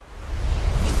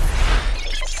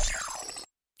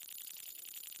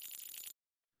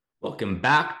Welcome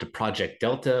back to Project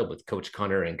Delta with Coach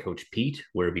Connor and Coach Pete,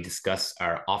 where we discuss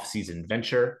our off-season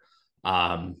venture.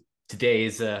 Today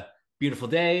is a beautiful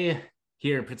day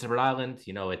here in Prince Edward Island.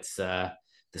 It's the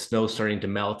snow's starting to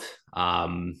melt,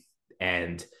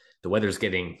 and the weather's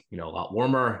getting a lot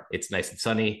warmer. It's nice and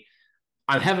sunny.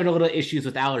 I'm having a little issues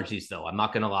with allergies, though. I'm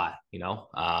not gonna lie.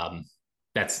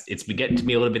 It's been getting to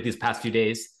me a little bit these past few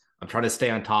days. I'm trying to stay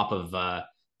on top of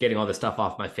getting all the stuff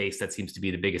off my face. That seems to be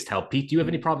the biggest help. Pete, do you have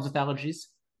any problems with allergies?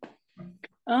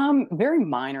 Very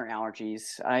minor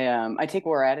allergies. I take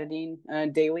loratadine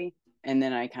daily, and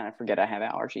then I kind of forget I have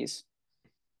allergies.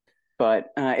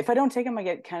 But if I don't take them, I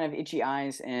get kind of itchy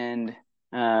eyes and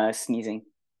sneezing.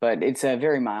 But it's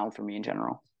very mild for me in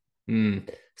general.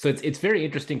 So it's very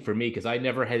interesting for me because I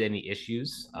never had any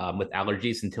issues with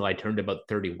allergies until I turned about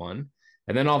 31.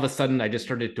 And then all of a sudden, I just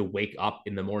started to wake up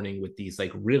in the morning with these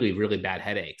like really, really bad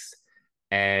headaches.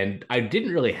 And I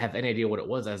didn't really have any idea what it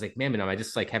was. I was like, man, am I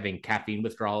just like having caffeine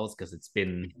withdrawals? Because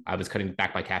I was cutting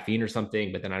back my caffeine or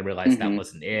something. But then I realized that Hmm.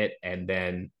 wasn't it. And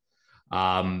then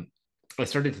um, I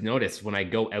started to notice when I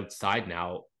go outside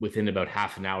now, within about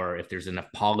half an hour, if there's enough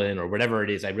pollen or whatever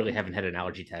it is. I really haven't had an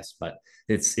allergy test, but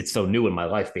it's so new in my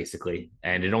life, basically.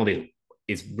 And it only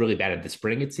is really bad in the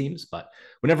spring, it seems. But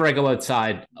whenever I go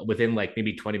outside, within like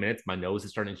maybe 20 minutes, my nose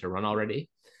is starting to run already.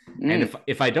 And Mm.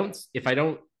 if I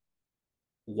don't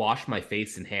wash my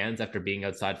face and hands after being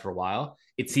outside for a while,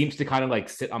 it seems to kind of like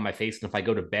sit on my face. And if I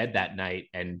go to bed that night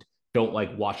and don't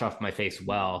like wash off my face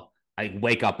well, I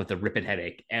wake up with a ripping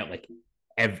headache and like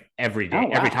every Oh day,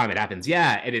 every wow. time it happens.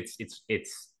 Yeah, and it's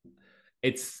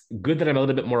good that I'm a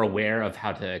little bit more aware of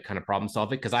how to kind of problem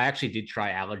solve it because I actually did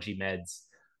try allergy meds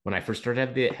when I first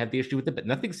started to have the issue with it, but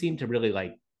nothing seemed to really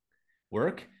like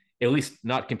work, at least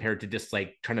not compared to just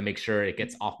like trying to make sure it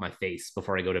gets off my face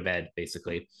before I go to bed,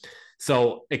 basically.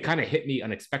 So it kind of hit me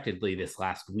unexpectedly this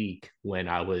last week when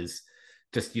I was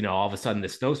just, all of a sudden the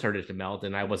snow started to melt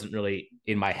and I wasn't really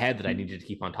in my head that I needed to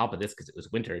keep on top of this because it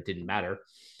was winter. It didn't matter.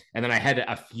 And then I had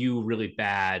a few really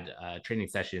bad training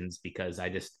sessions because I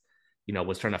just,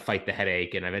 was trying to fight the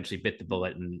headache and I eventually bit the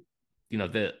bullet and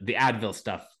the Advil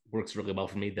stuff works really well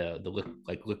for me.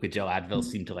 Like liquid gel Advil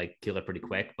seem to like kill it pretty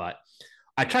quick, but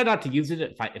I try not to use it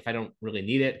if I don't really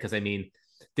need it because I mean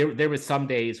there was some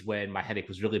days when my headache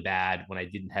was really bad when I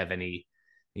didn't have any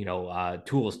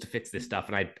tools to fix this stuff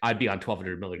and I'd be on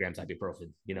 1200 milligrams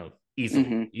ibuprofen easily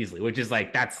Hmm. easily, which is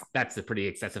like that's a pretty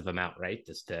excessive amount, right?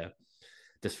 Just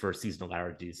for seasonal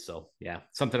allergies. So yeah,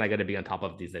 something I got to be on top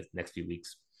of these next few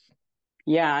weeks.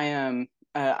 Yeah,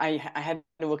 I had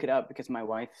to look it up because my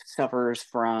wife suffers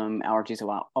from allergies a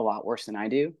lot worse than I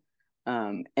do.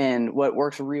 And what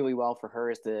works really well for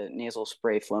her is the nasal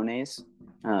spray Flonase.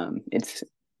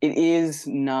 It is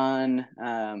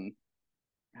non-habit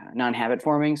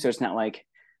forming, so it's not like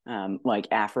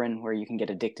Afrin where you can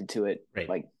get addicted to it. Right.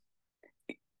 Like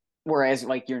whereas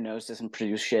like your nose doesn't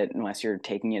produce shit unless you're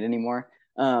taking it anymore.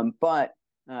 But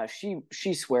she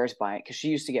swears by it because she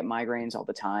used to get migraines all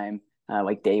the time,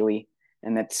 like daily,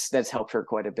 and that's helped her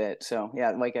quite a bit. So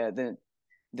yeah, like the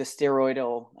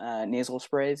steroidal nasal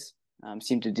sprays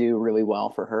seem to do really well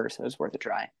for her, so it's worth a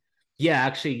try. Yeah,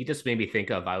 actually, you just made me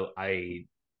think of I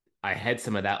had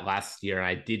some of that last year and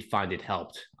I did find it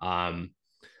helped. And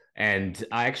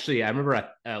I remember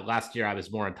last year I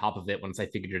was more on top of it once I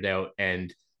figured it out.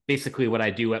 And basically, what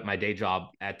I do at my day job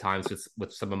at times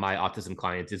with some of my autism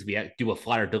clients is we do a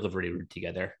flyer delivery route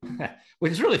together,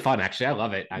 which is really fun. Actually, I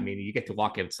love it. I mean, you get to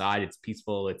walk outside. It's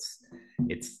peaceful. It's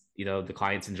the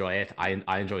clients enjoy it.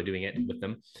 I enjoy doing it with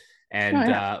them. Oh And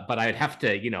yeah, but I'd have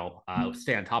to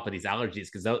stay on top of these allergies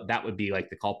because that would be like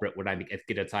the culprit when I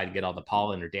get outside and get all the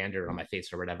pollen or dander on my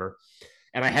face or whatever.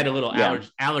 And I had a little yeah.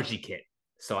 allergy kit,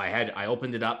 so I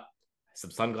opened it up,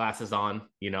 some sunglasses on,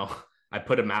 I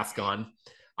put a mask on.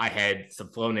 I had some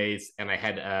Flonase and I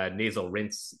had a nasal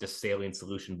rinse, just saline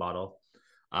solution bottle.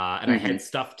 And I had Hmm.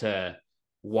 stuff to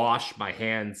wash my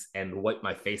hands and wipe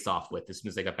my face off with as soon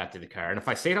as I got back to the car. And if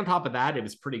I stayed on top of that, it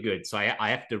was pretty good. So I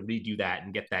have to redo that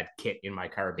and get that kit in my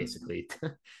car basically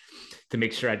to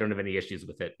make sure I don't have any issues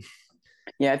with it.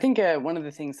 Yeah, I think one of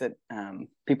the things that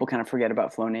people kind of forget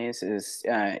about Flonase is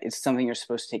it's something you're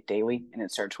supposed to take daily, and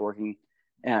it starts working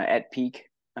at peak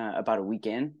about a week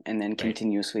in, and then Right.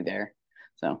 continuously there.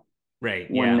 So Right.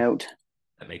 one Yeah. note.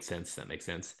 That makes sense. That makes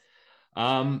sense.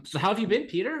 So how have you been,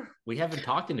 Peter? We haven't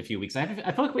talked in a few weeks. I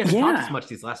feel like we haven't talked as Yeah, much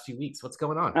these last few weeks. What's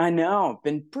going on? I know.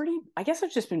 Been pretty. I guess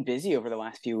I've just been busy over the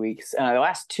last few weeks. The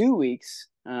last 2 weeks.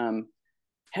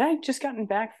 Had I just gotten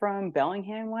back from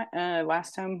Bellingham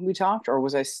last time we talked, or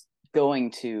was I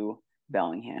going to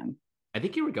Bellingham? I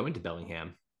think you were going to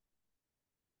Bellingham.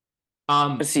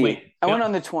 Let's see. Wait, I went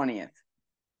on the 20th.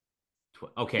 Yeah,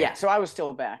 okay, so I was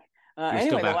still back. you're still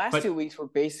Anyway, the back, last but 2 weeks were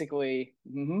basically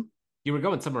you were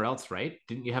going somewhere else, right?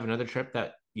 Didn't you have another trip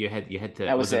that you had to?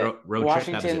 that was Was it a it. road trip?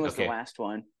 That was Washington it. was the Okay, last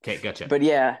one. okay, gotcha. But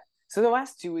yeah, so the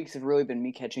last 2 weeks have really been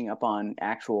me catching up on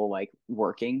actual like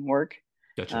working work.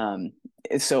 Gotcha. Um,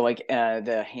 so like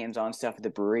the hands-on stuff at the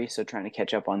brewery, so trying to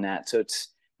catch up on that. So it's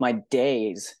my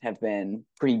days have been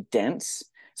pretty dense.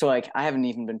 So like I haven't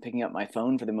even been picking up my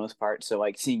phone for the most part. So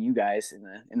like seeing you guys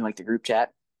in like the group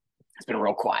chat, it's been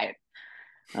real quiet.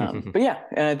 But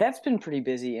yeah, that's been pretty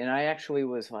busy, and I actually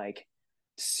was like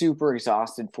super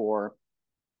exhausted for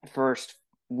the first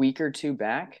week or two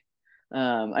back.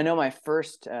 I know my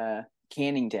first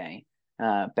canning day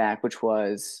back, which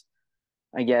was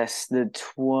I guess the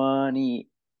 20,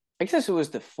 I guess it was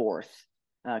the fourth,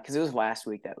 because it was last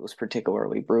week that was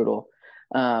particularly brutal.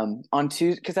 On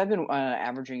Tuesday, because I've been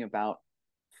averaging about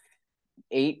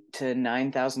 8 to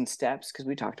 9,000 steps, because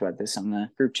we talked about this on the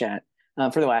group chat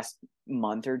for the last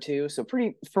month or two. So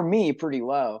pretty for me, pretty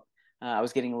low. I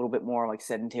was getting a little bit more like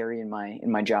sedentary in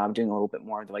my job, doing a little bit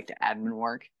more of like the admin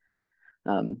work.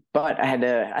 But I had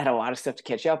a lot of stuff to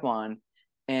catch up on,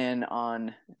 and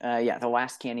on yeah, the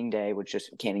last canning day, which is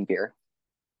canning beer.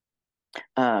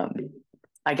 Um,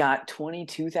 I got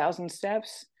 22,000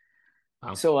 steps.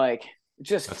 Wow, So like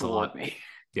just that's a floored lot. me.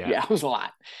 Yeah, Yeah, it was a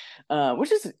lot.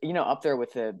 Which is, up there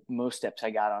with the most steps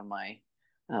I got on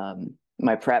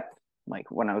my prep,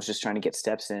 like when I was just trying to get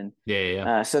steps in. yeah, yeah,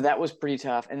 yeah. So that was pretty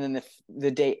tough. And then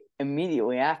the day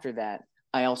immediately after that,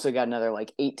 I also got another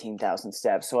like 18,000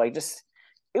 steps. So I just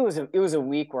it was a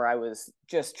week where I was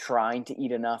just trying to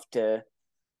eat enough to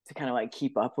kind of like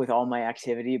keep up with all my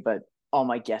activity, but all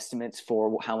my guesstimates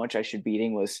for how much I should be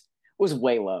eating was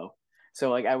way low. So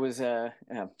like I was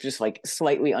just like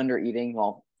slightly under eating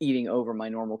while eating over my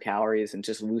normal calories and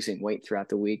just losing weight throughout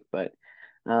the week. But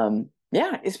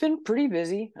yeah, it's been pretty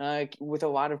busy with a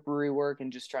lot of brewery work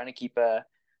and just trying to keep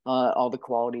all the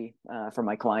quality for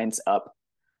my clients up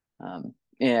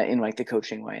in like the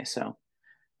coaching way. So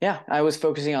yeah, I was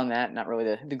focusing on that, not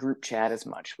really the group chat as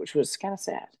much, which was kind of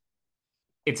sad.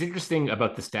 It's interesting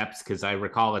about the steps because I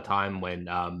recall a time when,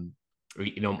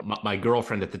 my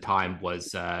girlfriend at the time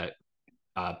was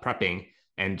prepping,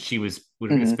 and we were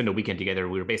going to Mm-hmm. spend a weekend together.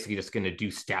 We were basically just going to do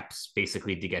steps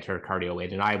basically to get her cardio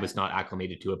in, and I was not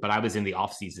acclimated to it, but I was in the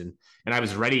off season and I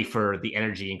was ready for the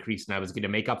energy increase, and I was going to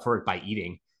make up for it by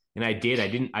eating, and I did. I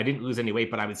didn't lose any weight,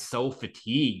 but I was so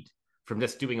fatigued from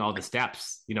just doing all the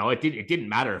steps. It didn't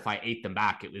matter if I ate them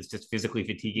back. It was just physically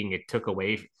fatiguing. It took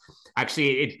away.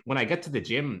 Actually, when I got to the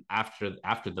gym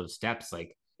after those steps,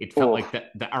 like it felt like Oh,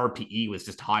 the RPE was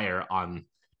just higher on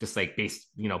just like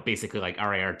basically like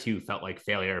RAR2 felt like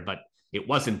failure, but it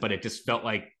wasn't, but it just felt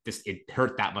like it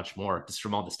hurt that much more just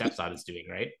from all the steps I was doing,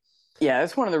 right? yeah,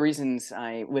 that's one of the reasons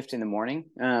I lift in the morning.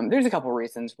 There's a couple of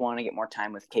reasons. One, I get more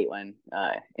time with Caitlin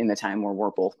in the time where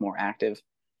we're both more active.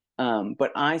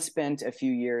 But I spent a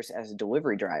few years as a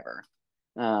delivery driver,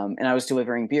 and I was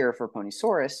delivering beer for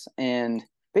Ponysaurus. And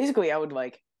basically, I would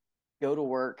like go to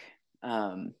work,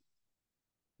 um,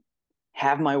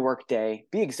 have my work day,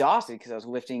 be exhausted because I was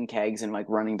lifting kegs and like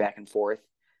running back and forth,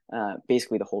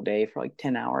 basically the whole day for like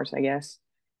 10 hours, I guess.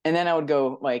 And then I would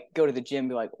go to the gym,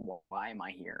 be like, well, why am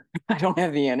I here? I don't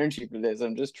have the energy for this.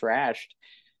 I'm just trashed.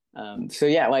 So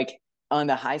yeah, like on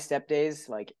the high step days,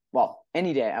 like well,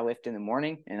 any day I lift in the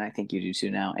morning, and I think you do too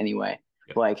now anyway.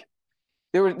 Yep. Like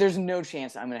there's no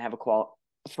chance I'm gonna have a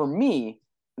for me,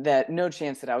 that no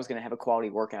chance that I was gonna have a quality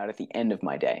workout at the end of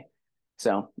my day.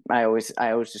 So I always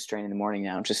just train in the morning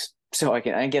now, just so I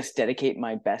can, I guess, dedicate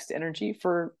my best energy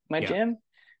for my Yeah. gym.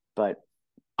 But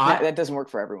I that doesn't work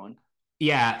for everyone.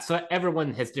 Yeah, so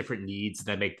everyone has different needs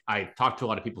that make. I talk to a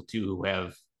lot of people too who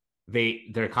have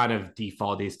their kind of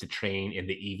default is to train in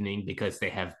the evening because they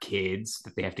have kids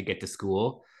that they have to get to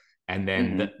school, and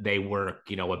then Mm-hmm. they work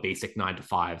a basic 9 to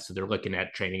 5, so they're looking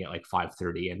at training at like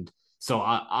 5:30, and so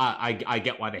I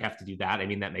get why they have to do that. I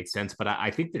mean that makes sense, but I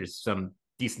think there's some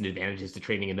decent advantages to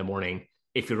training in the morning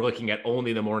if you're looking at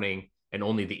only the morning and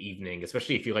only the evening,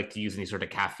 especially if you like to use any sort of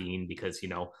caffeine because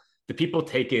the people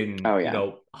taking Oh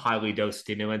yeah. highly dosed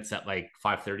stimulants at like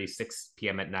 5:30, 6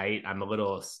 p.m. at night, I'm a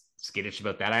little skittish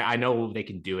about that. I know they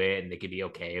can do it and they can be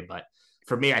okay, but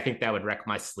for me, I think that would wreck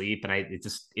my sleep, and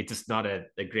it's just not a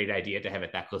great idea to have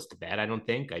it that close to bed. I don't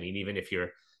think. I mean, even if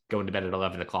you're going to bed at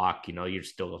 11 o'clock, you're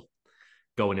still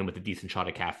going in with a decent shot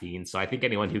of caffeine. So I think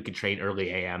anyone who can train early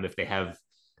AM, if they have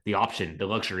the option, the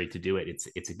luxury to do it,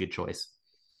 it's a good choice.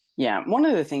 Yeah. One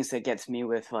of the things that gets me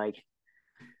with like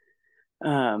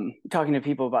talking to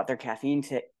people about their caffeine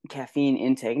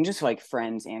intake, and just like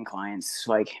friends and clients.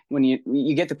 Like when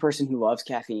you get the person who loves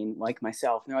caffeine, like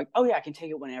myself, and they're like, "Oh yeah, I can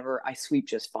take it whenever. I sleep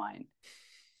just fine."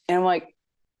 And I'm like,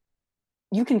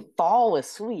 "You can fall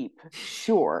asleep,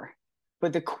 sure,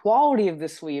 but the quality of the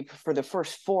sleep for the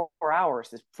first 4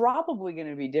 hours is probably going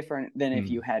to be different than if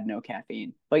you Mm, had no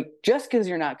caffeine. Like just because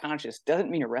you're not conscious doesn't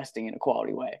mean you're resting in a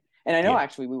quality way." And I know yeah.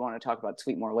 actually we want to talk about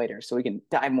sleep more later, so we can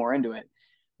dive more into it.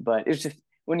 But it's just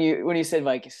when you said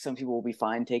like some people will be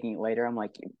fine taking it later, I'm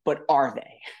like, but are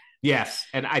they? Yes,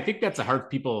 and I think that's a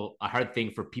hard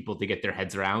thing for people to get their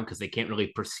heads around because they can't really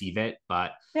perceive it.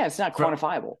 But Yeah, it's not from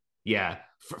quantifiable. yeah,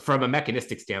 from a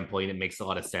mechanistic standpoint, it makes a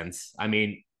lot of sense. I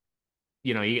mean,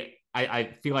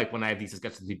 I feel like when I have these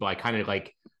discussions with people, I kind of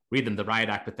like read them the riot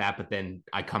act with that, but then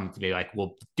I come to be like,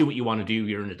 well, do what you want to do.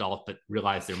 You're an adult, but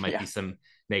realize there might be Yeah, some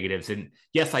negatives. And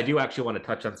yes, I do actually want to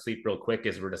touch on sleep real quick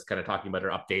as we're just kind of talking about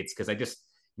our updates because I just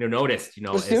noticed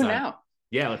let's do as it I'm now.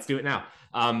 yeah, let's do it now.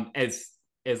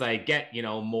 As I get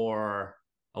more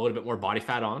a little bit more body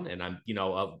fat on and I'm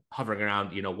hovering around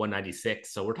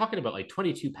 196, so we're talking about like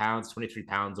 22 pounds, 23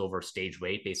 pounds over stage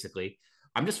weight basically.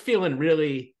 I'm just feeling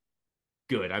really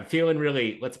good. I'm feeling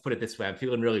really, let's put it this way, I'm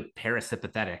feeling really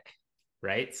parasympathetic,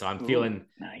 right? So I'm Ooh, feeling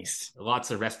nice.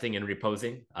 lots of resting and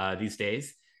reposing these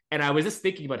days. And I was just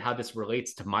thinking about how this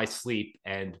relates to my sleep.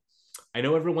 And I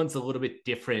know everyone's a little bit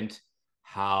different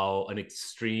how an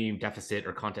extreme deficit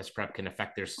or contest prep can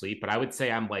affect their sleep. But I would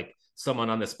say I'm like someone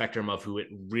on the spectrum of who it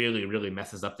really, really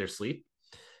messes up their sleep.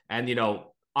 And,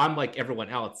 I'm like everyone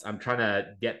else. I'm trying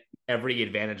to get every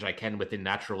advantage I can within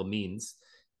natural means.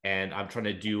 And I'm trying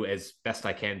to do as best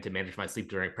I can to manage my sleep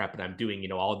during prep. And I'm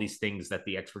doing, all these things that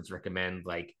the experts recommend,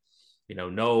 like,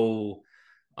 no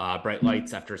bright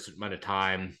lights after a certain amount of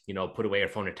time, put away your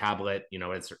phone or tablet, at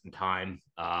a certain time.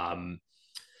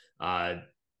 Uh,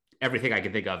 Everything I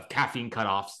can think of, caffeine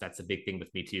cutoffs. That's a big thing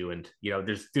with me too. And,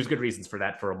 there's good reasons for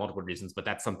that for multiple reasons, but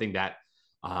that's something that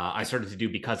I started to do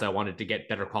because I wanted to get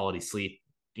better quality sleep,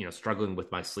 struggling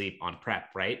with my sleep on prep.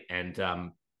 Right. And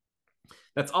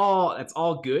that's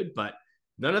all good, but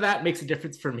none of that makes a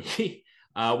difference for me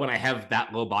when I have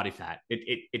that low body fat.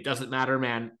 It doesn't matter,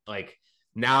 man. Like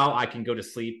now I can go to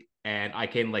sleep and I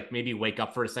can like maybe wake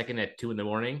up for a second at 2 in the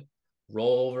morning,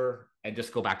 roll over and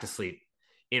just go back to sleep.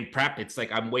 In prep, it's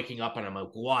like I'm waking up and I'm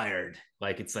like wired.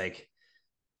 Like it's like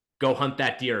go hunt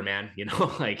that deer, man.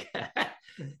 Like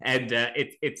and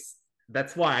it's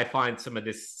that's why I find some of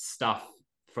this stuff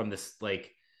from this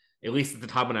like at least at the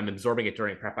time when I'm absorbing it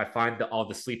during prep, I find that all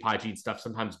the sleep hygiene stuff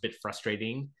sometimes a bit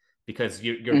frustrating because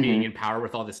you're being Mm-hmm. in power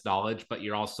with all this knowledge, but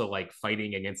you're also like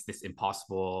fighting against this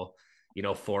impossible,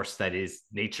 force that is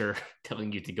nature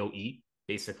telling you to go eat,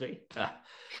 basically.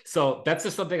 So that's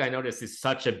just something I noticed is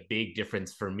such a big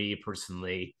difference for me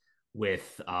personally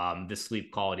with the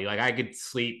sleep quality. Like I could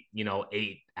sleep,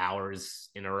 8 hours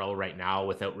in a row right now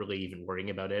without really even worrying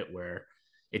about it, where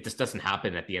it just doesn't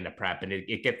happen at the end of prep, and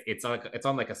it gets it's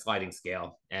on like a sliding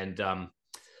scale. And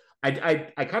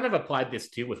I kind of applied this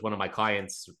too with one of my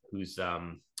clients who's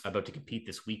about to compete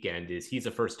this weekend. Is he's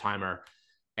a first timer,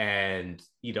 and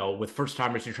with first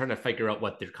timers, you're trying to figure out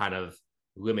what their kind of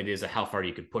limit is of how far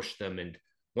you could push them. And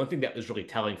one thing that was really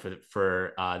telling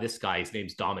for this guy, his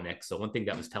name's Dominic. So one thing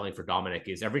that was telling for Dominic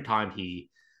is every time he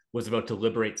was about to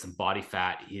liberate some body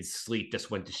fat, his sleep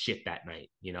just went to shit that night.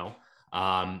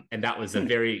 And that was a Hmm.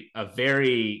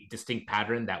 very distinct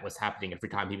pattern that was happening every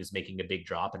time he was making a big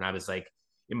drop. And I was like,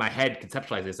 in my head,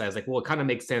 conceptualize this. I was like, well, it kind of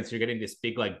makes sense. You're getting this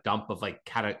big like dump of like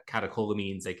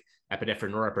catecholamines, like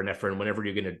epinephrine, norepinephrine, whenever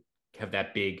you're going to have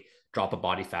that big drop of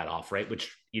body fat off, right?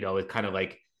 Which, it kind of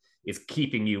like is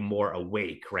keeping you more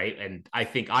awake, right? And I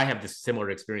think I have this similar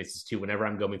experiences too. Whenever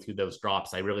I'm going through those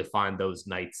drops, I really find those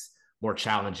nights more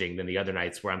challenging than the other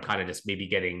nights where I'm kind of just maybe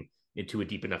getting into a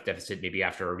deep enough deficit, maybe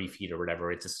after a refeed or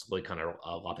whatever, it's just slowly kind of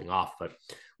lopping off. But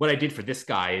what I did for this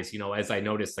guy is, as I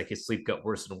noticed like his sleep got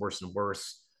worse and worse and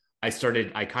worse, I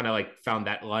kind of like found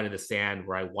that line in the sand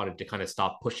where I wanted to kind of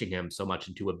stop pushing him so much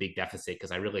into a big deficit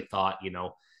because I really thought,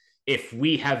 if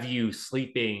we have you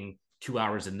sleeping 2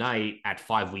 hours a night at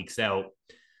 5 weeks out,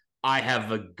 I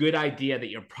have a good idea that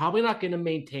you're probably not going to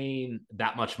maintain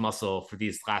that much muscle for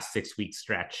these last 6 week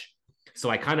stretch. So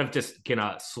I kind of just kind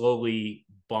of slowly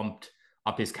bumped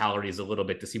up his calories a little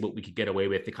bit to see what we could get away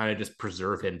with to kind of just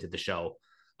preserve him to the show.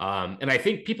 And I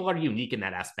think people are unique in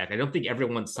that aspect. I don't think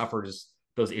everyone suffers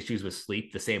those issues with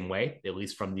sleep the same way, at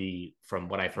least from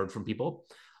what I've heard from people.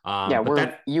 Yeah, But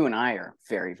that, you and I are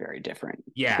very, very different.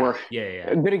 yeah, We're yeah, yeah,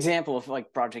 a good example of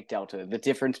like Project Delta. The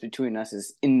difference between us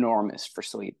is enormous for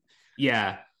sleep.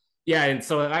 yeah. Yeah, and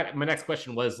so my next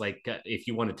question was like, if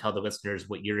you want to tell the listeners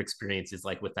what your experience is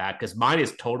like with that, because mine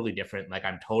is totally different. Like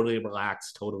I'm totally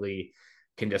relaxed, totally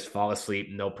can just fall asleep,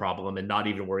 no problem, and not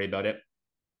even worry about it.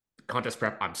 Contest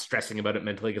prep, I'm stressing about it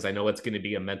mentally because I know it's going to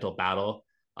be a mental battle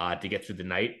to get through the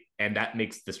night, and that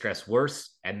makes the stress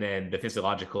worse. And then the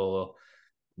physiological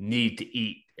need to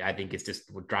eat, I think, is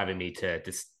just driving me to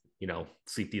just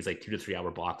sleep these like 2 to 3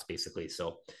 hour blocks basically.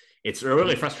 So it's a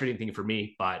really frustrating thing for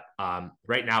me, but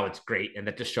right now it's great, and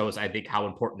that just shows I think how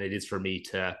important it is for me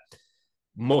to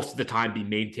most of the time be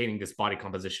maintaining this body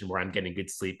composition where I'm getting good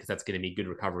sleep because that's going to be good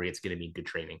recovery. It's going to be good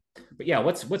training. But yeah,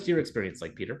 what's your experience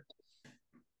like, Peter?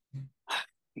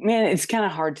 Man, it's kind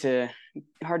of hard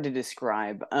to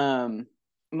describe.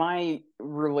 My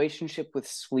relationship with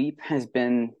sleep has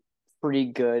been pretty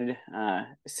good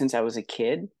since I was a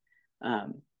kid.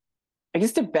 Um, I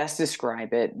guess to best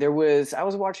describe it, I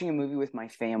was watching a movie with my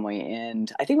family, and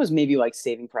I think it was maybe like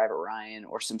Saving Private Ryan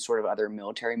or some sort of other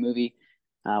military movie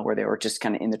where they were just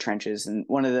kind of in the trenches. And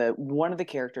one of the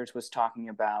characters was talking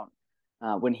about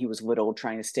when he was little,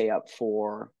 trying to stay up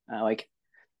for like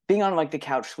being on like the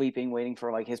couch sleeping, waiting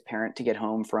for like his parent to get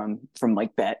home from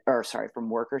like bed or sorry from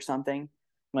work or something.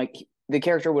 Like the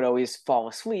character would always fall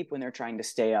asleep when they're trying to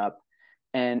stay up,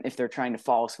 and if they're trying to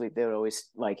fall asleep, they would always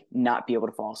like not be able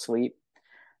to fall asleep.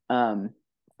 Um,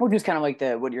 which is kind of like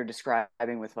the what you're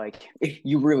describing with like if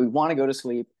you really want to go to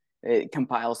sleep, it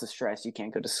compiles the stress. You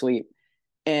can't go to sleep.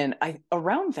 And I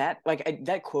around that,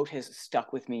 that quote has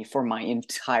stuck with me for my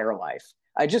entire life.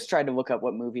 I just tried to look up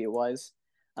what movie it was,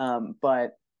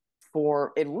 but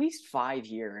for at least 5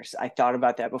 years, I thought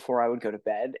about that before I would go to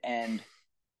bed and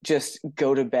just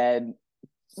go to bed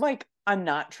like I'm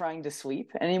not trying to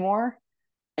sleep anymore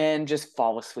and just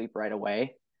fall asleep right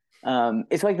away.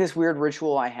 It's like this weird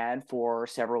ritual I had for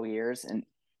several years, and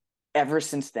ever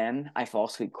since then, I fall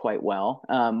asleep quite well.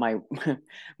 My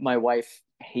my wife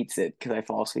hates it because I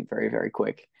fall asleep very very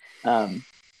quick. Um,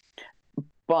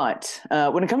 but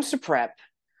when it comes to prep,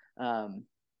 um,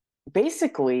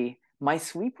 basically my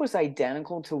sleep was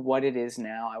identical to what it is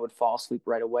now. I would fall asleep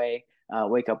right away,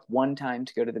 wake up one time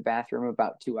to go to the bathroom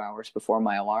about 2 hours before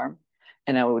my alarm,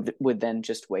 and I would then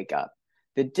just wake up.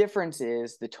 The difference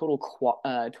is the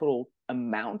total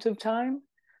amount of time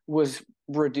was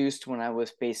reduced when I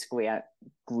was basically at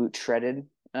glute shredded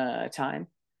time.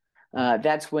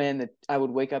 That's when I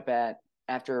would wake up at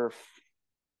after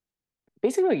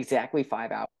basically exactly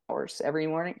 5 hours every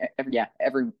morning. Yeah,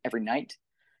 every night,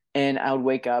 and I would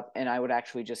wake up and I would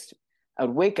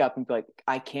wake up and be like,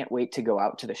 I can't wait to go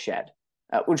out to the shed,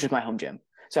 which is my home gym.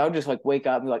 So I would just like wake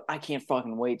up and be like, I can't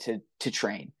fucking wait to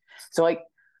train. So like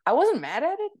I wasn't mad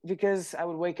at it because I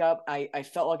would wake up, I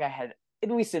felt like I had at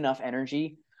least enough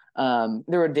energy. There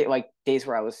were days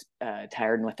where I was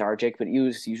tired and lethargic, but it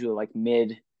was usually like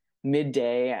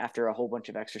midday after a whole bunch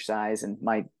of exercise, and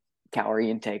my calorie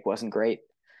intake wasn't great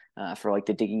for like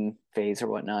the digging phase or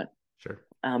whatnot. Sure.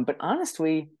 But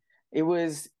honestly, it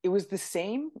was the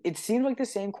same. It seemed like the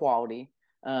same quality,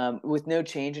 with no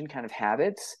change in kind of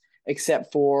habits,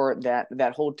 except for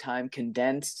that whole time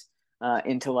condensed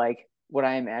into like what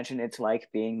I imagine it's like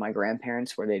being my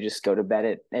grandparents, where they just go to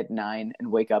bed at 9 and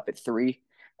wake up at 3,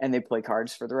 and they play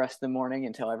cards for the rest of the morning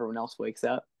until everyone else wakes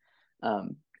up.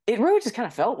 It really just kind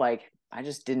of felt like I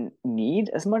just didn't need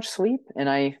as much sleep, and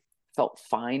I felt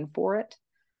fine for it.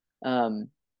 Um,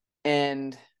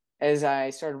 and as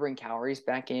I started to bring calories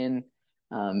back in,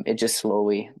 it just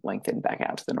slowly lengthened back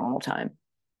out to the normal time.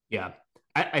 Yeah.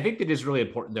 I think it is really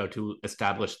important though to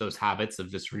establish those habits of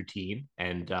just routine.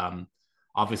 And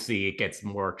obviously it gets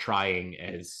more trying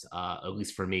as at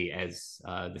least for me as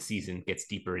the season gets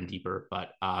deeper and deeper.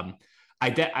 But I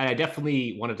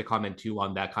definitely wanted to comment too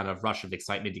on that kind of rush of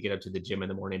excitement to get out to the gym in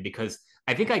the morning, because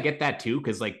I think I get that too,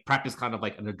 because like prep is kind of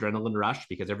like an adrenaline rush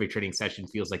because every training session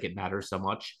feels like it matters so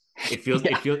much. Yeah,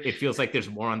 It feels like there's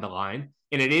more on the line.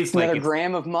 And it is like another it's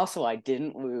gram of muscle I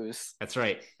didn't lose. that's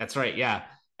right. That's right. Yeah.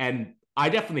 And I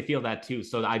definitely feel that too.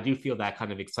 So I do feel that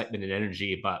kind of excitement and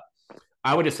energy, but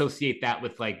I would associate that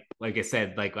with like I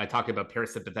said, like I talk about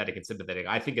parasympathetic and sympathetic.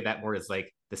 I think of that more as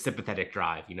like the sympathetic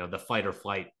drive, the fight or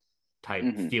flight type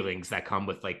Mm-hmm. feelings that come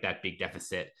with like that big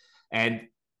deficit. And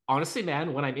honestly,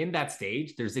 man, when I'm in that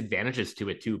stage, there's advantages to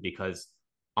it too, because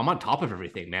I'm on top of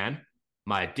everything, man.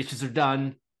 My dishes are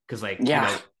done because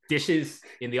Yeah. dishes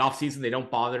in the off season, they don't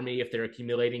bother me if they're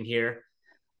accumulating here.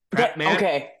 Prep, That man,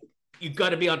 okay. you got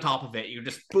to be on top of it. You're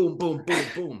just boom, boom, boom,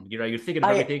 boom. You're thinking of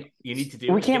I everything you need to do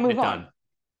We and can't getting move it on. done.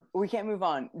 We can't move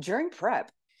on. During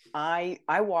prep, I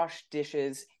wash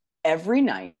dishes every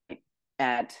night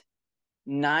at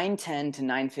 9:10 to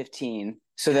 9:15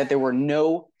 so that there were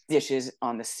no dishes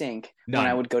on the sink when I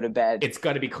None. would go to bed It's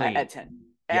got to be clean. at 10.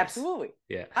 Yes. Absolutely.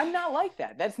 Yeah. I'm not like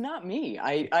that. That's not me.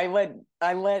 I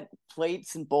let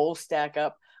plates and bowls stack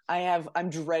up. I'm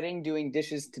dreading doing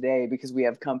dishes today because we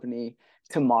have company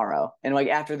tomorrow. And like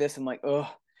after this, I'm like, oh,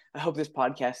 I hope this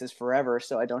podcast is forever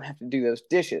so I don't have to do those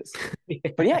dishes.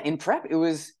 But yeah, in prep,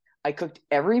 I cooked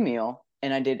every meal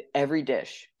and I did every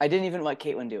dish. I didn't even let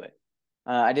Caitlin do it.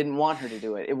 I didn't want her to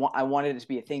do it. I wanted it to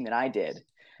be a thing that I did.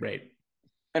 Right.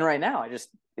 And right now,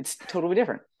 it's totally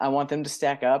different. I want them to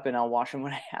stack up and I'll wash them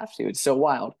when I have to. It's so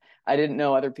wild. I didn't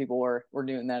know other people were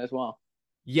doing that as well.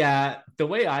 Yeah, the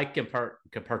way I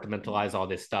compartmentalize all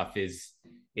this stuff is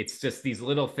it's just these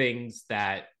little things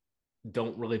that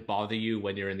don't really bother you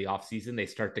when you're in the off season. They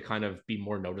start to kind of be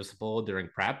more noticeable during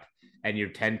prep, and you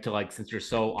tend to like, since you're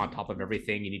so on top of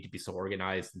everything, you need to be so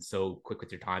organized and so quick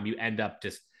with your time. You end up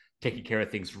just taking care of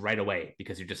things right away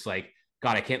because you're just like,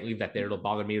 God, I can't leave that there. It'll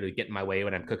bother me. It'll get in my way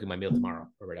when I'm cooking my meal tomorrow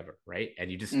or whatever, right? And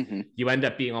Mm-hmm. you end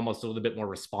up being almost a little bit more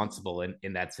responsible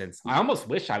in that sense. I almost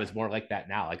wish I was more like that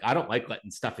now. Like I don't like letting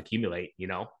stuff accumulate, you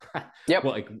know. Yep.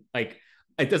 Well, like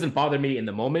it doesn't bother me in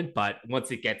the moment, but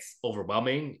once it gets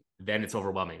overwhelming, then it's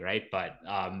overwhelming, right? But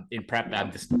in prep,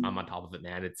 Yep. I'm on top of it,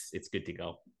 man. It's good to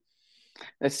go.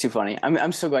 That's too funny.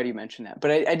 I'm so glad you mentioned that.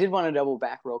 But I did want to double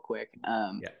back real quick.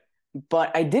 Yeah.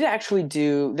 But I did actually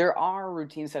there are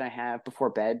routines that I have before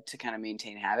bed to kind of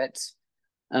maintain habits.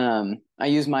 I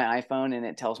use my iPhone and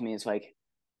it tells me it's like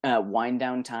wind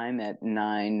down time at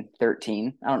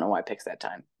 9:13. I don't know why it picks that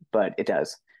time, but it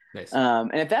does. Nice.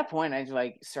 And at that point, I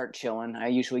like start chilling. I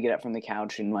usually get up from the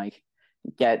couch and like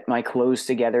get my clothes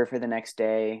together for the next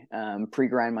day,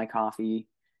 pre-grind my coffee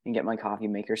and get my coffee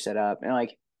maker set up. And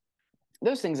like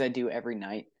those things I do every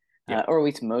night, Yeah. or at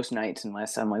least most nights,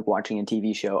 unless I'm like watching a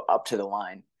TV show up to the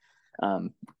line.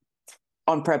 Um,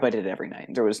 on prep, I did it every night.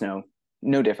 There was no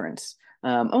difference.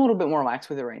 I'm a little bit more lax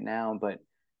with it right now, but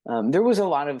there was a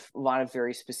lot of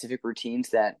very specific routines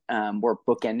that were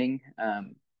bookending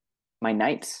my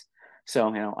nights. So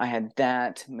I had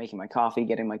that, making my coffee,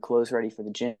 getting my clothes ready for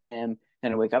the gym. Then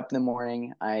I'd wake up in the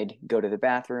morning. I'd go to the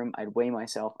bathroom. I'd weigh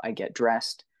myself. I'd get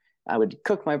dressed. I would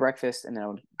cook my breakfast, and then I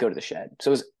would go to the shed. So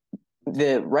it was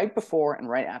the right before and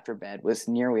right after bed was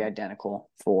nearly identical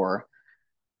for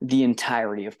the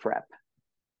entirety of prep.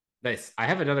 Nice. I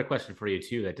have another question for you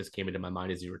too that just came into my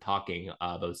mind as you were talking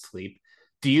about sleep.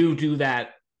 Do you do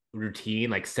that routine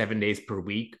like 7 days per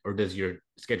week, or does your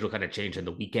schedule kind of change on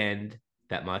the weekend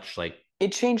that much? Like,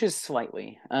 It changes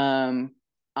slightly.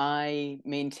 I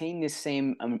maintain the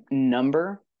same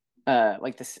number.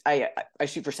 Like this, I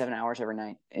shoot for 7 hours every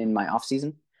night in my off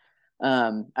season.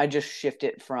 I just shift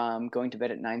it from going to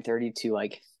bed at 9:30 to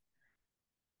like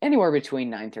anywhere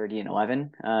between 9:30 and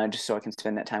 11, just so I can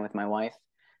spend that time with my wife. yep,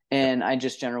 And I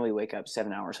just generally wake up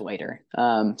 7 hours later.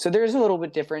 So there's a little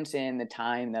bit difference in the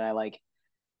time that I like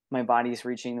my body's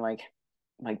reaching like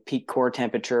peak core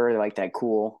temperature, like that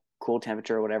cool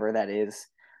temperature, whatever that is.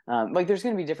 Like there's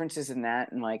going to be differences in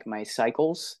that and like my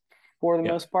cycles for the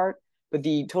yep, most part, but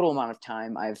the total amount of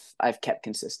time I've kept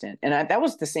consistent, and that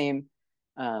was the same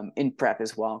in prep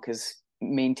as well because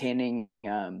maintaining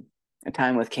a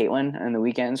time with Caitlin on the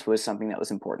weekends was something that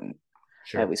was important, at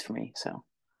sure. least for me. So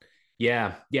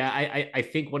Yeah. I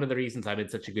think one of the reasons I'm in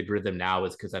such a good rhythm now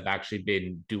is because I've actually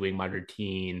been doing my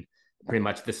routine pretty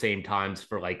much the same times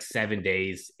for like 7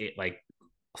 days. It like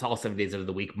all 7 days of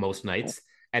the week, most nights.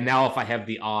 And now if I have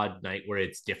the odd night where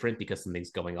it's different because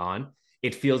something's going on,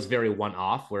 it feels very one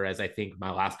off. Whereas I think my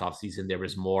last off season there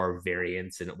was more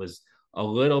variance and it was a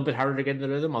little bit harder to get into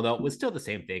the rhythm, although it was still the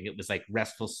same thing. It was like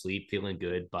restful sleep, feeling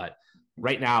good. But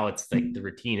right now it's like the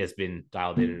routine has been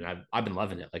dialed in and I've been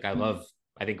loving it. Like I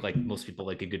think like most people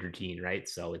like a good routine, right?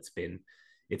 So it's been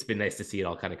nice to see it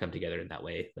all kind of come together in that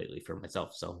way lately for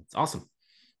myself. So it's awesome.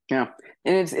 yeah,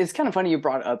 and it's kind of funny you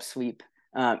brought up sleep,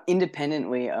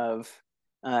 independently of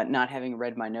not having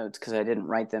read my notes because I didn't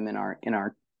write them in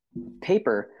our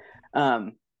paper.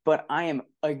 But I am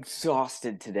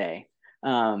exhausted today.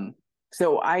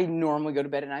 So I normally go to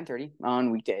bed at 9:30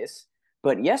 on weekdays.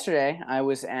 But yesterday I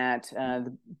was at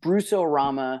the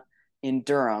Bruce-O-Rama in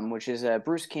Durham, which is a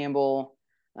Bruce Campbell.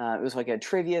 It was like a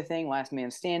trivia thing, Last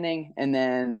Man Standing, and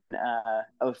then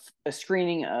a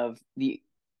screening of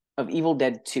Evil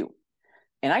Dead 2.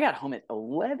 And I got home at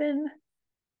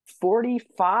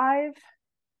 11:45,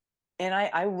 and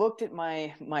I looked at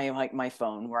my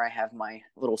phone where I have my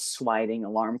little sliding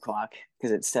alarm clock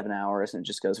because it's 7 hours and it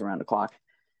just goes around the clock.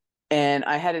 And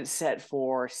I had it set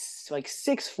for like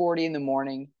 6:40 in the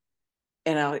morning.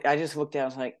 And I just looked at it, I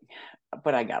was like,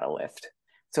 but I got a lift.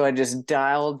 So I just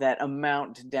dialed that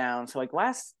amount down. So like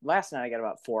last night I got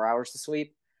about 4 hours to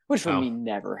sleep, which for me Wow.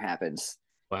 never happens.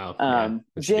 Wow. Yeah. Um,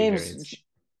 That's a big James variance.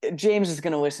 James is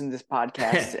going to listen to this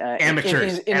podcast Amateurs. in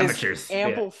his Amateurs. Yeah.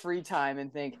 ample free time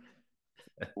and think,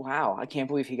 "Wow, I can't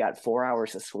believe he got 4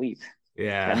 hours of sleep.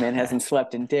 That man Yeah. hasn't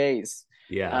slept in days."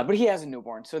 Yeah. But he has a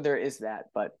newborn, so there is that.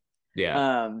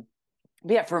 Yeah. Um,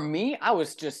 but yeah, for me, I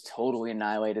was just totally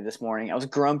annihilated this morning. I was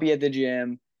grumpy at the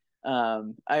gym.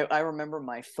 I remember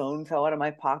my phone fell out of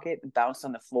my pocket and bounced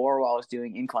on the floor while I was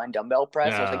doing incline dumbbell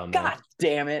press. I was Oh like, man. God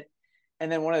damn it.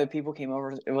 And then one of the people came over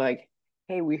and was like,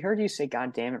 "Hey, we heard you say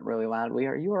God damn it really loudly.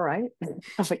 Are you all right?" I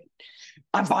was like,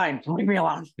 "I'm fine. Leave me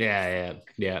alone." Yeah. Yeah.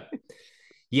 Yeah.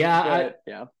 Yeah. But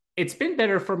yeah. It's been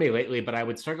better for me lately, but I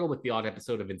would struggle with the odd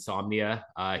episode of insomnia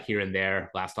here and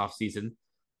there last off season.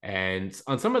 And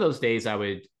on some of those days, I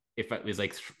would, if it was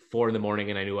like 4 in the morning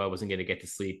and I knew I wasn't going to get to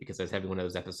sleep because I was having one of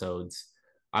those episodes,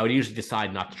 I would usually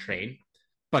decide not to train.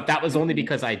 But that was only Mm-hmm.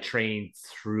 because I trained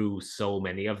through so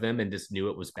many of them and just knew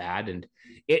it was bad. And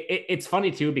it's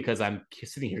funny too because I'm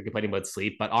sitting here complaining about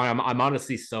sleep, but I'm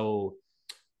honestly so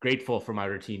grateful for my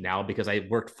routine now because I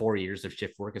worked 4 years of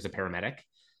shift work as a paramedic,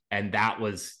 and that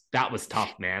was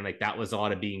tough, man. Like that was a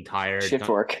lot of being tired, Shift not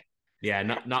work. yeah,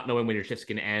 not knowing when your shift's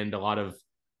going to end, a lot of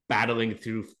battling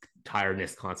through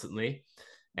tiredness constantly.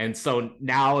 And so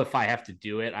now if I have to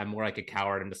do it, I'm more like a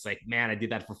coward. I'm just like, man, I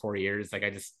did that for 4 years. Like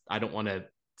I don't want to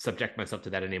subject myself to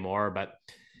that anymore. But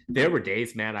there were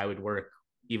days, man, I would work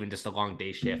even just a long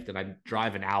day shift and I'd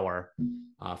drive an hour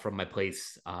from my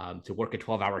place to work a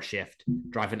 12-hour shift,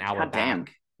 drive an hour God damn.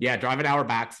 back. Yeah, drive an hour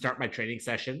back, start my training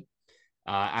session.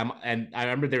 And I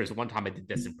remember there was one time I did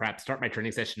this in prep, start my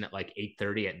training session at like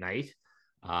 8:30 at night.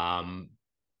 Um,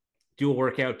 do a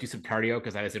workout, do some cardio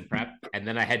because I was in prep, and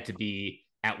then I had to be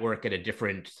at work at a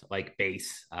different like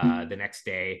base the next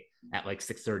day at like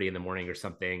 6:30 in the morning or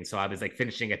something. So I was like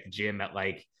finishing at the gym at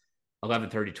like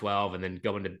 11:30, 12, and then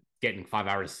going to getting 5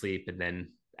 hours of sleep, and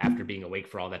then after being awake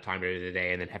for all that time during the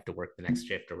day, and then have to work the next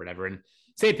shift or whatever. And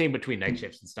same thing between night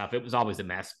shifts and stuff. It was always a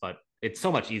mess, but it's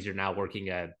so much easier now working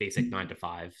a basic 9 to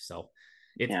 5. So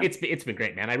it's Yeah. it's been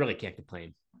great, man. I really can't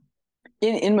complain.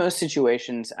 In most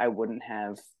situations, I wouldn't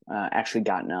have actually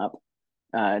gotten up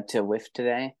to lift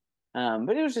today.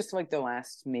 But it was just like the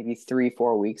last maybe 3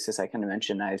 4 weeks, as I kind of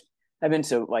mentioned. I've been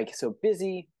so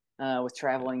busy with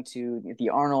traveling to the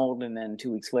Arnold, and then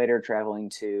 2 weeks later traveling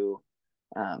to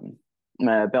um,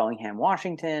 Bellingham,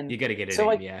 Washington. You got to get it So in.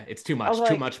 like Yeah, it's too I was much.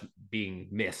 Too like, much being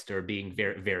missed or being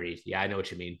varied. Yeah, I know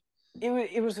what you mean.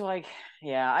 it was like,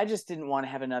 yeah, I just didn't want to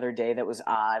have another day that was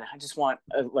odd. I just want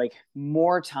like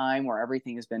more time where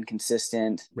everything has been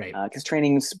consistent Right. because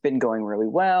training's been going really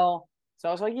well. So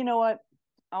I was like, you know what?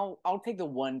 I'll take the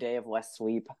one day of less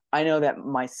sleep. I know that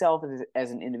myself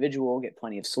as an individual get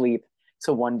plenty of sleep.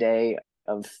 So one day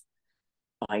of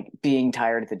like being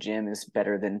tired at the gym is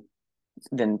better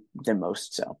than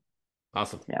most. So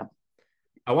Awesome. yeah.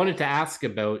 I wanted to ask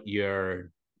about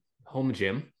your home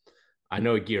gym. I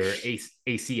know your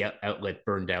AC outlet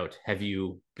burned out. Have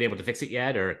you been able to fix it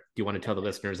yet, or do you want to tell the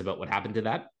listeners about what happened to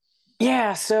that?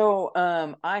 Yeah, so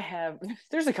I have.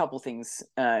 There's a couple things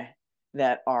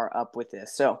that are up with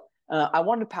this. So I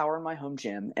wanted to power my home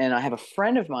gym, and I have a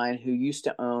friend of mine who used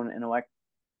to own an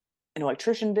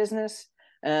electrician business,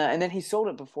 and then he sold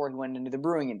it before he went into the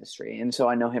brewing industry, and so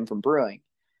I know him from brewing.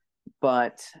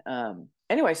 But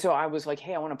anyway, so I was like,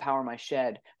 hey, I want to power my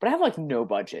shed, but I have like no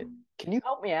budget. Can you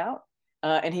help me out?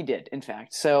 And he did, in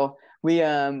fact. So we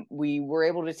were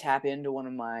able to tap into one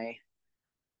of my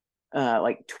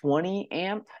like 20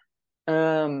 amp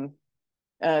um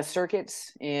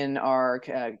circuits in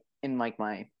like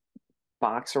my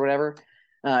box or whatever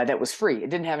that was free. It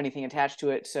didn't have anything attached to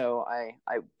it, so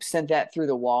I sent that through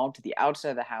the wall to the outside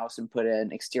of the house and put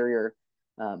an exterior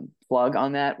plug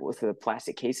on that with a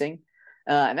plastic casing,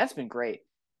 and that's been great.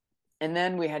 And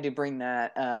then we had to bring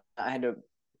that. I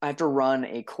have to run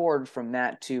a cord from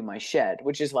that to my shed,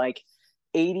 which is like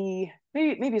 80,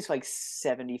 maybe it's like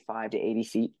 75 to 80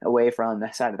 feet away from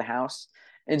the side of the house.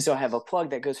 And so I have a plug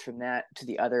that goes from that to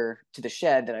the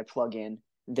shed that I plug in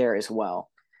there as well.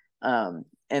 And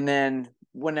then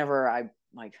whenever I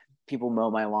like people mow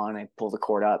my lawn, I pull the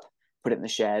cord up, put it in the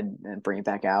shed, and bring it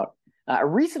back out. I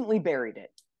recently buried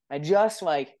it. I just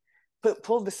like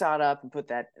pulled the sod up and put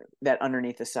that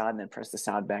underneath the sod, and then press the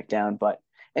sod back down. But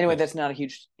anyway, Nice. that's not a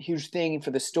huge thing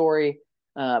for the story,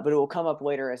 but it will come up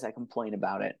later as I complain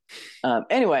about it.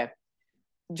 Anyway,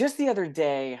 just the other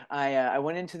day, I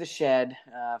went into the shed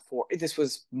for this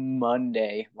was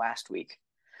Monday last week,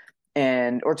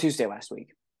 and or Tuesday last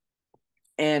week,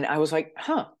 and I was like,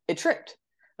 huh, it tripped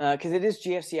because it is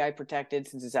GFCI protected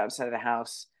since it's outside of the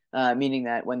house, meaning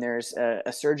that when there's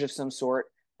a surge of some sort,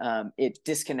 it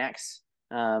disconnects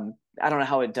I don't know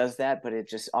how it does that, but it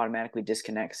just automatically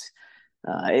disconnects.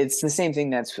 It's the same thing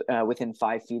that's within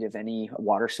 5 feet of any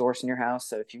water source in your house.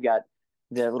 So if you've got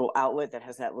the little outlet that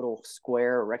has that little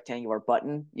square or rectangular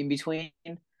button in between,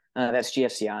 that's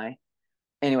GFCI.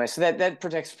 Anyway, so that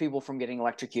protects people from getting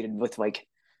electrocuted with like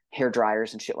hair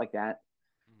dryers and shit like that.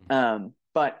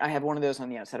 But I have one of those on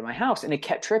the outside of my house, and it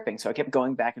kept tripping, so I kept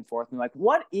going back and forth. And like,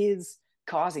 what is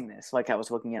causing this? Like, I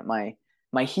was looking at my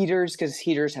heaters because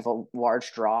heaters have a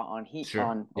large draw on heat Sure.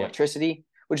 on Yeah. electricity,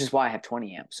 which is why I have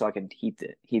 20 amps, so I could heat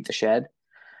the shed.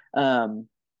 Um,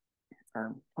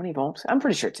 or 20 volts. I'm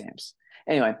pretty sure it's amps.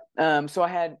 Anyway, so I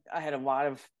had a lot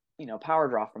of power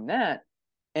draw from that,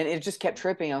 and it just kept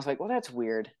tripping. I was like, well, that's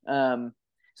weird.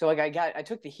 So like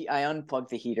I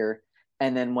unplugged the heater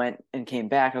and then went and came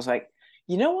back. I was like,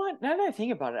 you know what? Now that I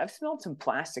think about it, I've smelled some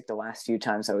plastic the last few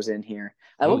times I was in here.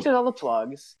 I looked at Oh, all the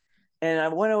plugs. And I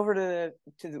went over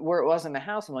where it was in the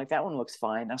house. I'm like, that one looks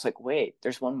fine. I was like, wait,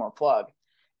 there's one more plug.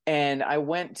 And I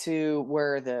went to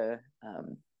where the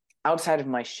outside of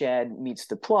my shed meets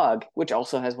the plug, which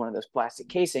also has one of those plastic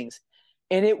casings,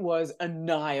 and it was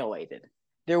annihilated.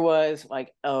 There was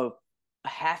like a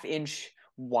half-inch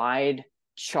wide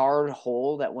charred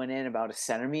hole that went in about a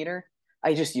centimeter.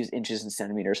 I just use inches and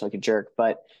centimeters like a jerk,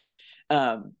 but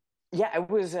um, yeah, it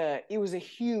was a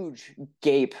huge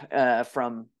gape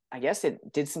from, I guess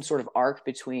it did some sort of arc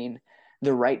between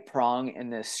the right prong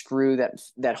and the screw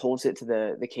that holds it to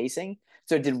the casing.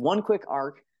 So it did one quick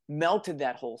arc, melted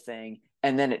that whole thing,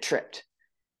 and then it tripped.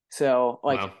 So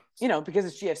like, wow. because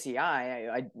it's GFCI,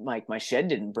 I like my shed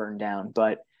didn't burn down,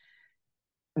 but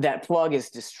that plug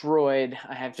is destroyed.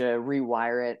 I have to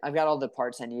rewire it. I've got all the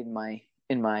parts I need in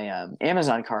my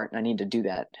Amazon cart, and I need to do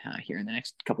that here in the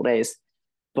next couple days.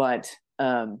 But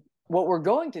what we're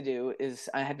going to do is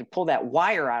I had to pull that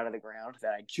wire out of the ground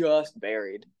that I just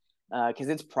buried because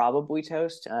it's probably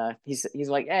toast. He's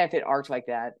like, if it arcs like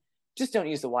that, just don't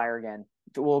use the wire again.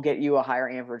 We'll get you a higher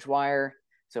amperage wire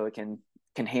so it can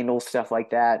handle stuff like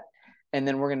that. And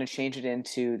then we're going to change it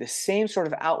into the same sort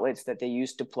of outlets that they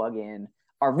used to plug in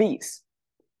RVs.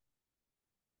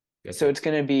 So Gotcha. it's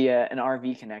going to be an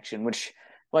RV connection, which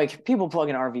like people plug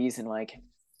in RVs in like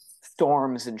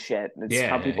storms and shit. It's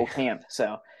how Yeah. people camp.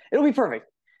 So it'll be perfect.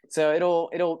 So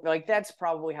it'll like that's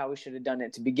probably how we should have done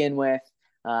it to begin with.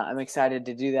 I'm excited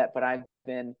to do that, but I've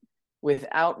been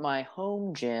without my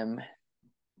home gym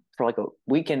for like a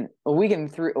week and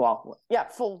three. Well, yeah,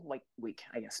 full like week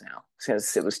I guess now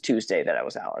because it was Tuesday that I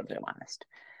was out. To be honest,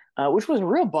 which was a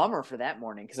real bummer for that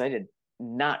morning because I did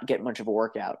not get much of a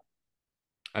workout.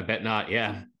 I bet not.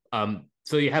 Yeah.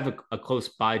 So you have a close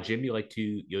by gym you like to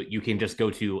you can just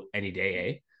go to any day,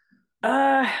 eh?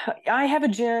 I have a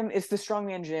gym. It's the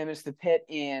Strongman Gym. It's the Pit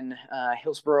in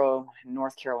Hillsborough,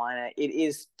 North Carolina. It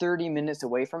is 30 minutes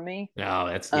away from me. No,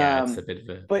 that's yeah, it's a Um, bit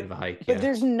of but a hike. but Yeah.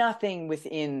 there's nothing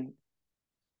within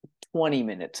 20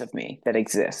 minutes of me that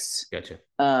exists. Gotcha.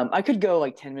 I could go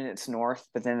like 10 minutes north,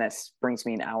 but then that brings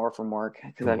me an hour from work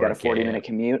because From I've got a work. Yeah, 40-minute yeah.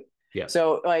 commute. Yeah.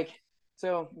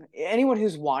 So anyone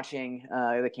who's watching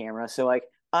the camera, so like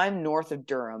I'm north of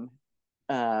Durham,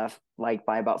 like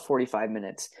by about 45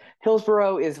 minutes.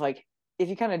 Hillsborough is like if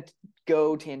you kind of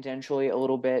go tangentially a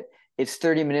little bit, it's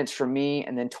 30 minutes from me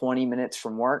and then 20 minutes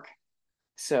from work.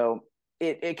 So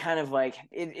it kind of like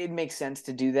it makes sense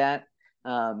to do that.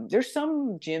 There's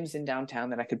some gyms in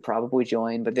downtown that I could probably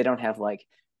join, but they don't have like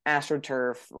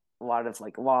AstroTurf, a lot of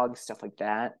like logs, stuff like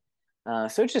that.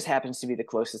 So it just happens to be the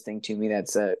closest thing to me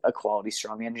that's a quality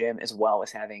strongman gym, as well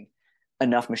as having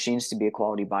enough machines to be a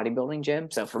quality bodybuilding gym.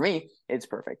 So for me, it's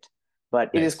perfect. But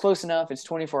it is Nice. close enough. It's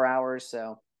 24 hours,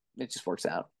 so it just works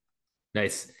out.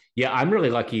 Nice. Yeah, I'm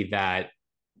really lucky that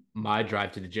my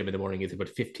drive to the gym in the morning is about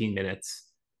 15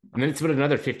 minutes. And then it's about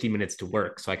another 15 minutes to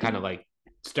work. So I kind of like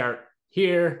start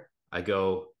here, I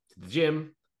go to the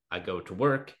gym, I go to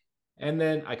work, and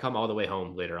then I come all the way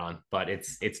home later on. But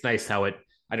it's nice how I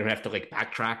don't have to like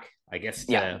backtrack, I guess,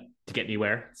 Yeah. to get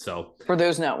anywhere. So For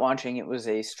those not watching, it was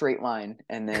a straight line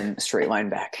and then a straight line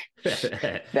back.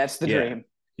 That's the yeah. dream.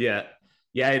 Yeah.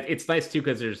 Yeah, it's nice too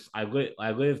because I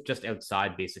live just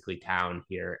outside basically town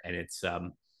here, and it's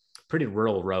pretty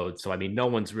rural road. So I mean, no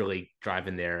one's really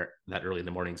driving there that early in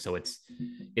the morning. So it's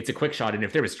a quick shot. And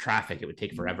if there was traffic, it would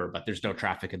take forever. But there's no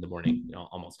traffic in the morning,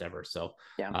 almost ever. So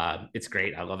Yeah. it's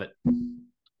great. I love it.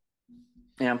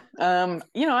 Yeah.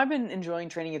 I've been enjoying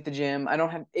training at the gym. I don't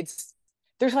have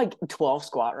there's like 12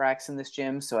 squat racks in this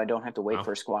gym, so I don't have to wait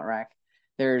for Wow. a squat rack.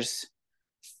 There's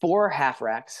 4 half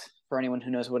racks for anyone who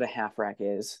knows what a half rack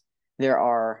is. There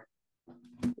are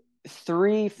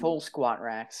 3 full squat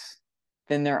racks.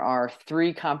 Then there are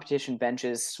 3 competition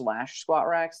benches / squat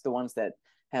racks, the ones that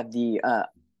have the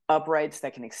uprights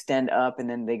that can extend up and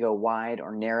then they go wide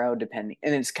or narrow depending.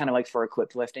 And it's kind of like for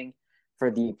equipped lifting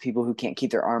for the people who can't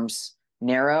keep their arms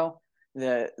narrow.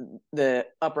 The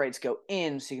uprights go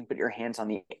in so you can put your hands on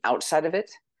the outside of it.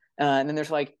 And then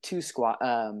there's like two squat.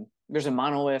 There's a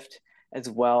monolift as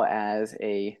well as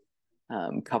a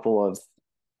couple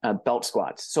of belt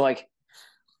squats. So like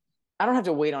I don't have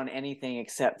to wait on anything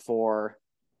except for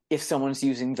if someone's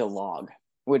using the log,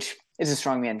 which is a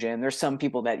strongman gym. There's some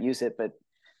people that use it, but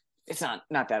it's not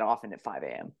that often at 5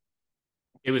 a.m.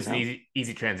 It was You an know?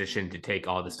 easy transition to take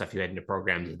all the stuff you had into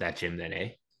programs at that gym then, eh?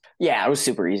 Yeah, it was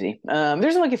super easy.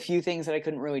 There's like a few things that I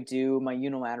couldn't really do. My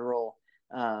unilateral,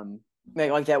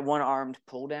 like that one armed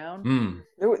pull down. Hmm.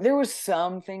 There was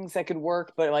some things that could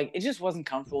work, but like it just wasn't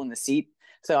comfortable in the seat.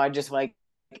 So I just like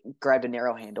grabbed a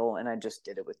narrow handle and I just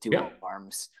did it with two Yeah.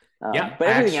 arms. Yeah. But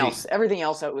I actually everything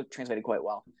else that was translated quite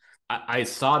well. I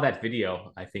saw that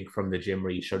video, I think, from the gym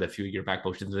where you showed a few of your back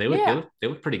motions. Yeah, They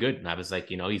look pretty good. And I was like,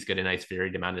 he's got a nice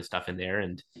varied amount of stuff in there.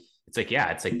 And it's like,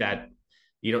 yeah, it's like that.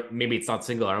 Maybe it's not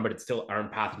single arm, but it's still arm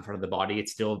path in front of the body.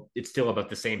 It's still about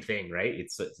the same thing, right?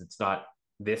 It's not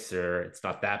this or it's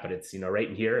not that, but it's right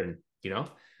in here, and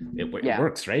it yeah,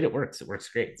 works, right? It works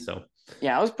great. So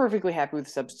yeah. I was perfectly happy with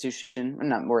the substitution. I'm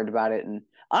not worried about it. And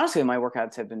honestly, my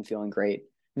workouts have been feeling great.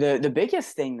 The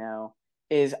biggest thing though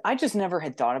is I just never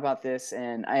had thought about this,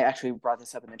 and I actually brought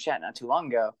this up in the chat not too long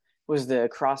ago. Was the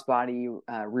crossbody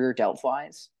rear delt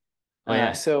flies? oh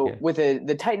yeah, So yeah, with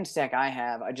the Titan stack I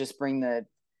have, I just bring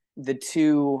the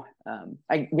two.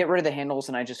 I get rid of the handles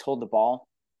and I just hold the ball,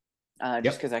 just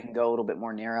yep. because I can go a little bit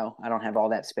more narrow. I don't have all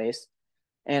that space,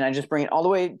 and I just bring it all the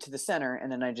way to the center, and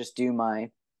then I just do my,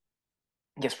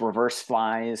 I guess, reverse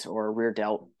flies or rear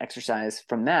delt exercise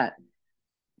from that.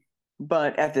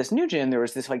 But at this new gym, there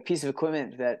was this like piece of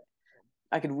equipment that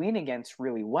I could lean against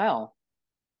really well,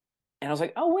 and I was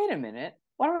like, oh wait a minute,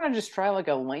 why don't I just try like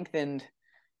a lengthened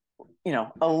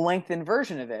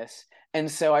version of this. And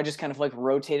so I just kind of like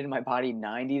rotated my body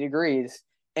 90 degrees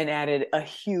and added a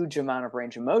huge amount of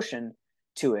range of motion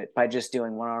to it by just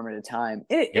doing one arm at a time.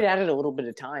 It Yep. added a little bit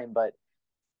of time, but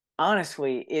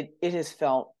honestly, it has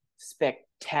felt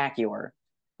spectacular.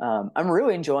 I'm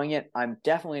really enjoying it. I'm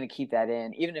definitely going to keep that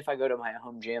in. Even if I go to my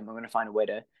home gym, I'm going to find a way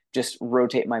to just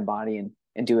rotate my body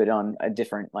and do it on a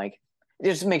different, like,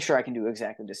 just make sure I can do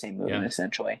exactly the same movement, Yeah.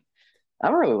 essentially.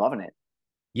 I'm really loving it.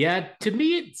 Yeah, to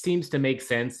me, it seems to make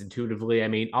sense intuitively. I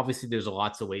mean, obviously, there's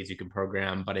lots of ways you can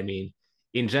program, but I mean,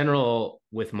 in general,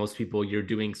 with most people, you're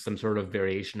doing some sort of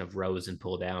variation of rows and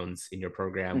pull downs in your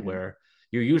program Mm-hmm. where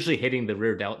you're usually hitting the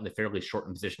rear delt in a fairly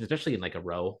shortened position, especially in like a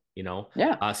row.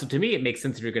 Yeah. So to me, it makes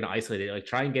sense if you're going to isolate it, like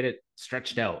try and get it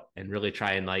stretched out and really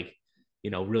try and like,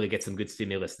 really get some good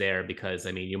stimulus there because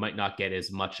I mean, you might not get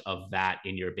as much of that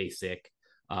in your basic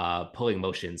pulling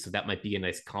motion. So that might be a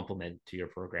nice complement to your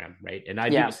program, right? And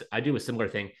Yeah. I do a similar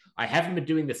thing. I haven't been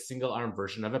doing the single arm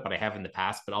version of it, but I have in the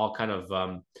past. But I'll kind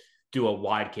of do a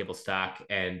wide cable stack,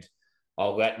 and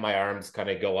I'll let my arms kind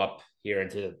of go up here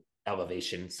into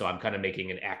elevation. So I'm kind of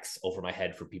making an X over my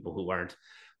head for people who aren't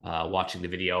watching the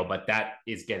video, but that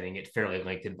is getting it fairly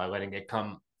lengthened by letting it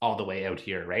come all the way out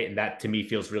here, right? And that to me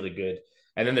feels really good.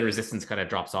 And then the resistance kind of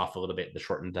drops off a little bit, the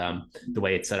shortened the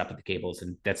way it's set up with the cables,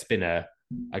 and that's been a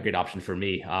great option for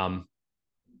me. I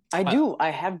Uh, do. I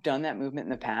have done that movement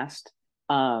in the past.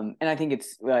 And I think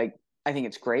it's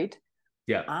great.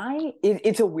 yeah,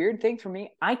 It's a weird thing for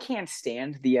me. I can't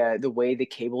stand the way the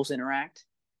cables interact.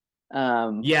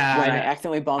 yeah, When I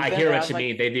accidentally bump I them, hear and I what was you like,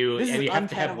 mean. They do, this is and you have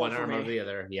to have untenable one for arm over me. the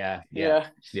other. Yeah, yeah, Yeah.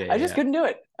 yeah, I yeah, just yeah, couldn't do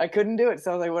it. I couldn't do it.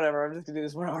 So I was like, whatever, I'm just gonna do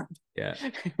this one arm. yeah.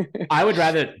 I would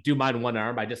rather do mine one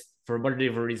arm. I just, for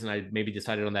whatever reason, I maybe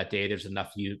decided on that day there's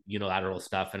enough unilateral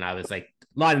stuff, and I was like,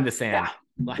 line in the Yeah.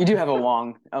 sand. You do have a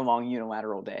long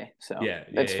unilateral day, so Yeah, yeah,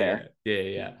 that's yeah, fair. yeah,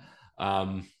 yeah.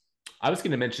 I was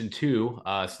going to mention too,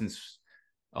 since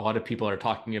a lot of people are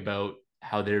talking about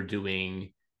how they're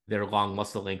doing their long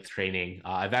muscle length training.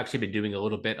 I've actually been doing a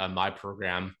little bit on my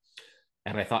program,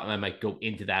 and I thought I might go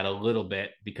into that a little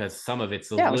bit because Yeah, let's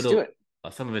do it.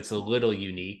 some of it's a little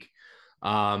unique.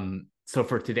 So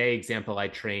for today example, I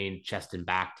trained chest and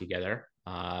back together.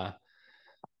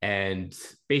 And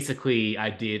basically, I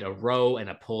did a row and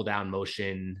a pull down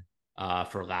motion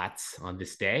for lats on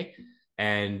this day.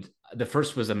 And the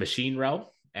first was a machine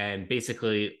row. And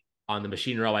basically, on the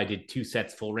machine row, I did 2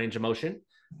 sets full range of motion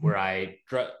where I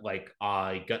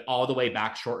got all the way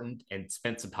back shortened and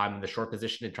spent some time in the short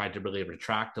position and tried to really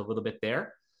retract a little bit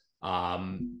there.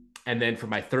 And then for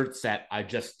my third set, I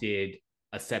just did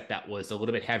a set that was a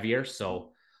little bit heavier.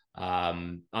 So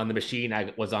on the machine,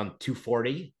 I was on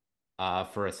 240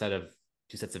 for a set of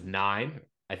 2 sets of 9,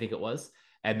 I think it was.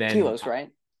 And then Kilos, right?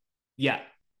 yeah,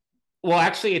 well,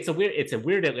 actually, it's a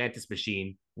weird Atlantis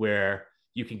machine where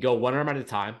you can go one arm at a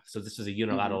time. So this is a Mm-hmm.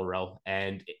 unilateral row,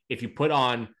 and if you put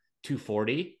on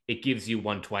 240, it gives you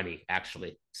 120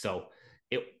 actually. So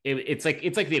it's like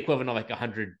the equivalent of like a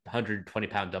 120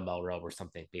 pound dumbbell row or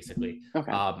something basically.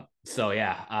 Okay. So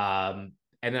yeah,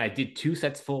 and then I did two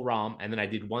sets full ROM, and then I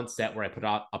did one set where I put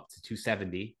up to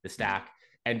 270 the stack,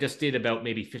 and just did about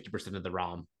maybe 50% of the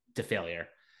ROM to failure.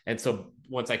 And so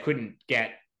once I couldn't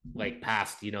get like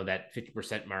past that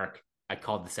 50% mark, I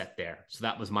called the set there. So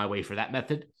that was my way for that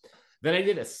method. Then I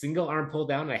did a single arm pull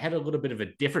down, and I had a little bit of a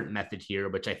different method here,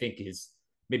 which I think is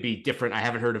maybe different. I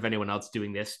haven't heard of anyone else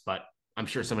doing this, but I'm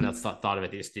sure someone else thought of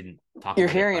it. They just didn't talk You're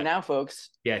about it. hearing it But now, folks.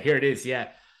 yeah, here it is. Yeah.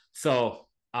 So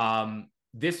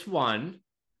this one,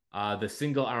 the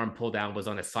single arm pull down was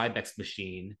on a Cybex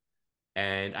machine,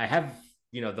 and I have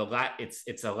the lat.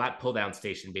 It's a lat pull down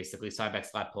station basically, Cybex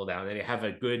lat pull down, and they have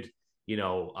a good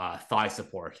thigh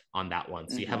support on that one,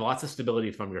 so you have Mm-hmm. lots of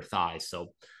stability from your thighs. So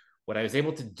what I was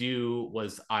able to do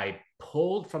was I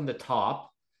pulled from the top,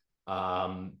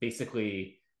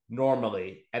 basically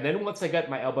normally, and then once I got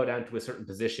my elbow down to a certain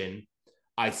position,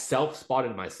 I self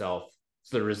spotted myself,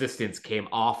 so the resistance came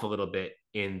off a little bit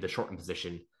in the shortened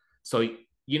position. So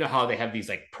you know how they have these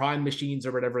like prime machines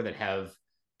or whatever that have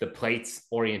the plates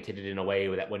oriented in a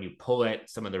way that when you pull it,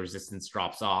 some of the resistance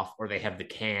drops off, or they have the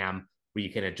cam where you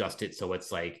can adjust it so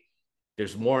it's like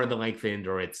there's more in the lengthened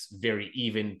or it's very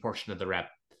even portion of the rep.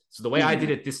 So the way I did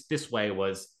Mm-hmm. it this way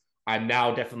was I'm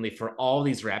now definitely for all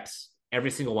these reps, every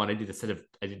single one I did a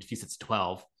few sets of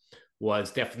 12,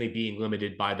 was definitely being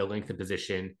limited by the length of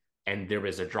position, and there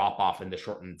was a drop off in the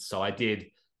shortened. So I did.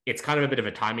 It's kind of a bit of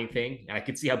a timing thing, and I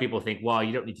could see how people think, well,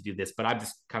 you don't need to do this, but I'm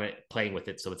just kind of playing with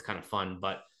it, so it's kind of fun.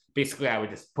 But basically, I would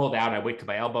just pull down, I wait to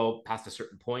my elbow past a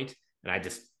certain point, and I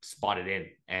just spot it in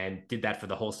and did that for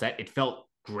the whole set. It felt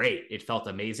great. It felt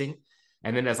amazing.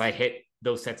 And then as I hit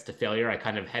those sets to failure, I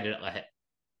kind of had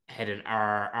an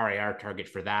RAR target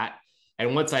for that.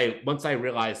 And once I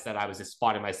realized that I was just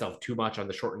spotting myself too much on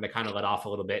the short end, I kind of let off a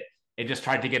little bit and just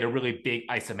tried to get a really big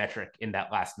isometric in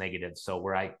that last negative. So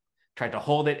where I tried to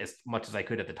hold it as much as I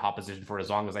could at the top position for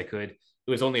as long as I could. It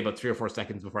was only about 3 or 4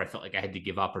 seconds before I felt like I had to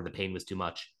give up or the pain was too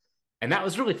much. And that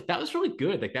was really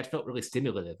good. Like that felt really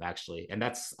stimulative actually. And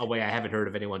that's a way I haven't heard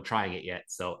of anyone trying it yet.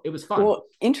 So it was fun. Well,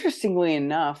 interestingly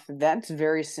enough, that's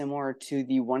very similar to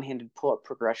the one-handed pull-up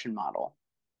progression model.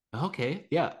 Okay.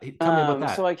 Yeah. Tell me about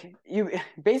So that. like you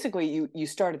basically you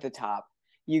start at the top,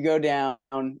 you go down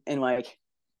and like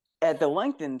at the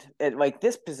lengthened at like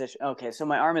this position. Okay, so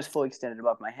my arm is fully extended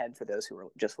above my head for those who are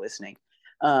just listening.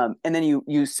 And then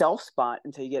you self spot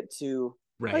until you get to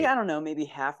like I Right. don't know, maybe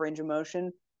half range of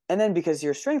motion. And then because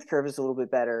your strength curve is a little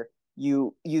bit better,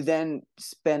 you then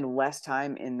spend less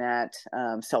time in that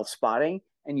self spotting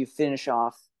and you finish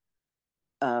off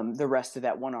the rest of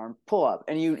that one arm pull up.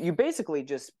 And you basically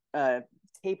just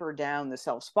taper down the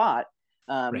self spot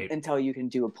Right. until you can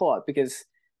do a pull up because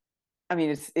I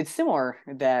mean, it's similar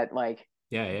that like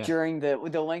Yeah. Yeah. during the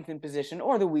lengthened position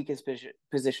or the weakest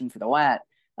position for the lat,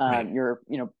 Right. you're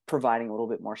providing a little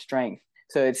bit more strength.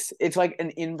 So it's like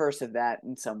an inverse of that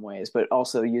in some ways, but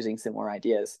also using similar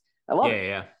ideas. I love Yeah, it.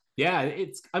 yeah. Yeah,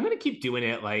 it's I'm gonna keep doing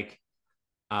it. Like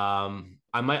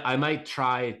I might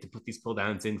try to put these pull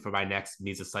downs in for my next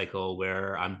mesocycle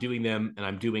where I'm doing them and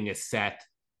I'm doing a set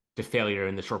to failure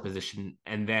in the short position.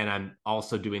 And then I'm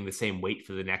also doing the same weight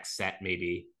for the next set,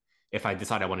 maybe if I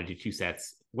decide I want to do two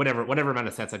sets, whatever amount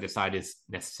of sets I decide is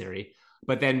necessary.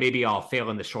 But then maybe I'll fail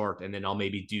in the short and then I'll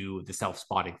maybe do the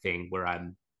self-spotting thing where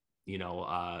I'm,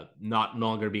 not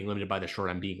longer being limited by the short,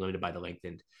 I'm being limited by the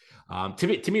lengthened.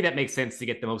 To me, that makes sense to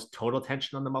get the most total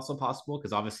tension on the muscle possible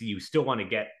because obviously you still want to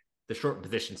get the short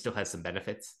position still has some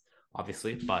benefits,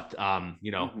 obviously, but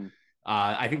Mm-hmm.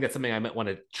 I think that's something I might want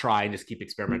to try and just keep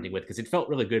experimenting with because it felt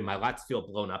really good. My lats feel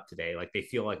blown up today, like they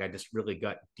feel like I just really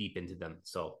got deep into them.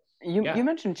 So You yeah,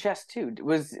 mentioned chest too.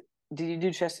 Did you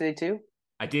do chest today too?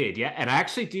 I did, yeah, and I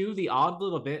actually do the odd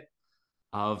little bit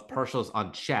of partials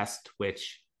on chest,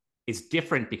 which is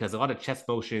different because a lot of chest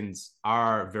motions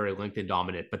are very lengthened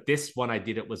dominant. But this one I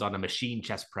did it was on a machine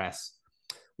chest press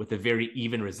with a very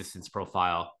even resistance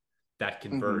profile that Mm-hmm.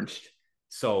 converged.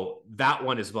 So that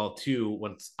one as well too.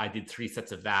 Once I did 3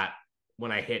 sets of that,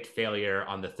 when I hit failure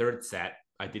on the third set,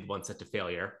 I did 1 set to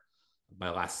failure. My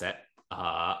last set,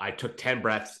 I took 10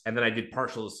 breaths and then I did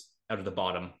partials out of the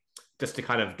bottom just to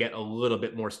kind of get a little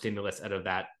bit more stimulus out of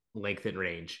that length and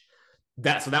range.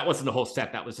 That wasn't the whole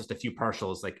set. That was just a few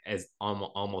partials, like as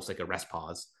almost like a rest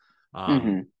pause.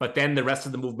 Mm-hmm. But then the rest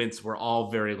of the movements were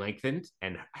all very lengthened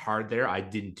and hard there. I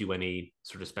didn't do any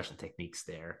sort of special techniques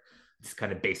there. just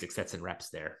kind of basic sets and reps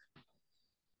there.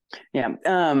 Yeah.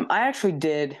 I actually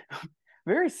did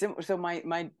very similar. So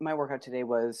my workout today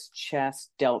was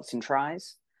chest, delts, and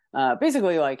tries.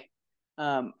 Basically, like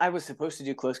I was supposed to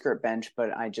do close grip bench,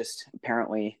 but I just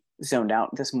apparently zoned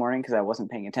out this morning because I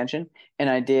wasn't paying attention, and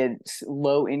I did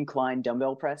low incline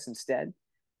dumbbell press instead.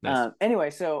 Nice. Anyway,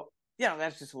 so yeah,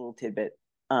 that's just a little tidbit.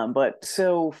 But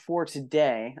so for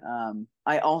today,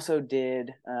 I also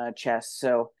did chest.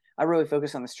 So I really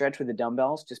focus on the stretch with the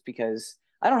dumbbells just because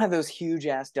I don't have those huge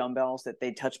ass dumbbells that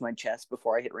they touch my chest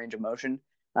before I hit range of motion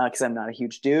because I'm not a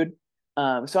huge dude.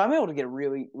 So I'm able to get a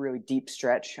really, really deep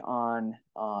stretch on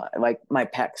like my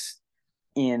pecs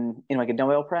in like a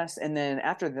dumbbell press. And then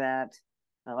after that,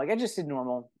 like I just did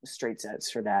normal straight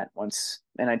sets for that once,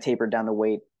 and I tapered down the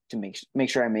weight to make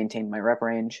sure I maintained my rep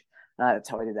range. That's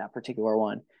how I did that particular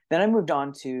one. Then I moved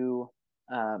on to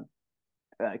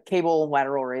cable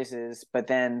lateral raises, but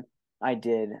then I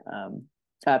did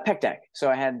pec deck. So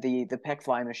I had the pec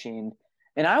fly machine,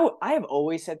 and I have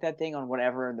always set that thing on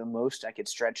whatever the most I could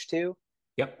stretch to.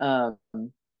 Yep.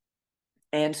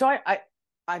 And so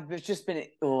I've just been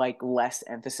like less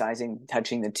emphasizing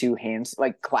touching the two hands,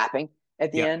 like clapping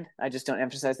at the Yep. end. I just don't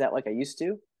emphasize that like I used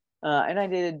to. And I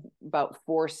did about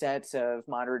 4 sets of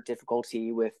moderate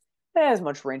difficulty with as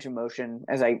much range of motion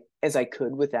as I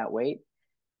could with that weight.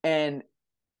 And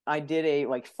I did a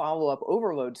like follow up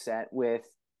overload set with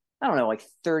I don't know like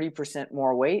 30%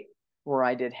 more weight, where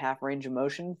I did half range of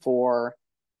motion for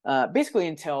basically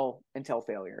until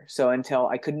failure. So until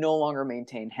I could no longer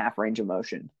maintain half range of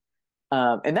motion.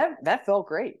 And that felt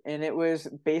great. And it was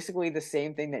basically the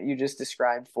same thing that you just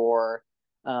described for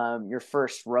your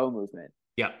first row movement,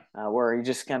 Yep. where you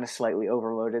just kind of slightly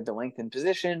overloaded the lengthened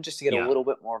position just to get a Yeah. little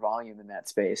bit more volume in that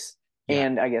space. Yeah.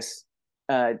 And I guess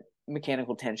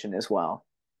mechanical tension as well.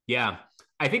 Yeah.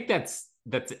 I think that's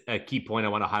a key point I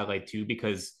want to highlight too,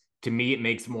 because to me it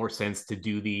makes more sense to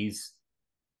do these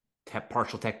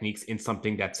partial techniques in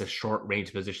something that's a short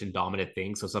range position dominant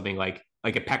thing. So something like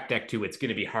a pec deck too, it's going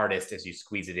to be hardest as you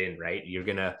squeeze it in, right? You're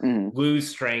going to Mm-hmm. lose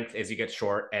strength as you get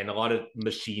short, and a lot of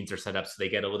machines are set up so they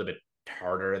get a little bit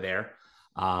harder there.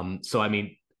 So I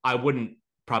mean, I wouldn't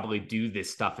probably do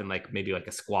this stuff in like maybe like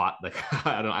a squat. Like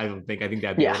I think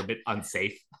that'd be a Yeah. little bit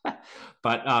unsafe.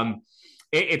 But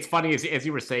it's funny as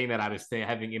you were saying that, I was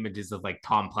having images of like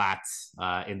Tom Platz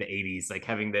in the 80s, like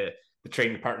having the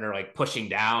training partner like pushing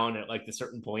down at like the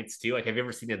certain points too. Like, have you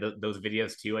ever seen those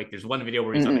videos too? Like, there's one video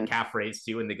where he's on the Mm-mm. calf raise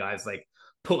too, and the guy's like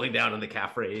pulling down on the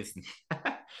calf raise.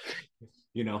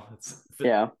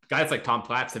 Yeah. Guys like Tom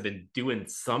Platz have been doing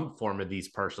some form of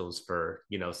these partials for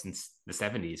since the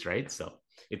 70s, right? So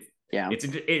it's Yeah.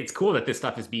 it's cool that this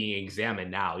stuff is being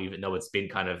examined now, even though it's been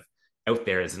kind of out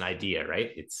there as an idea,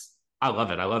 right? I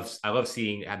love it. I love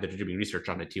seeing the doing research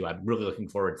on it too. I'm really looking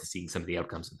forward to seeing some of the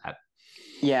outcomes of that.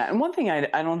 Yeah, and one thing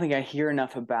I don't think I hear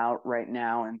enough about right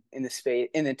now in the space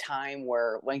in the time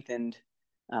where lengthened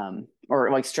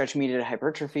or like stretch mediated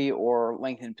hypertrophy or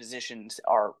lengthened positions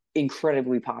are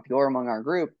incredibly popular among our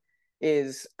group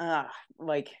is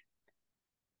like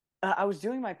I was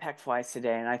doing my pec flies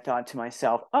today and I thought to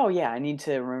myself, oh yeah, I need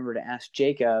to remember to ask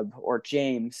Jacob or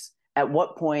James at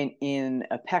what point in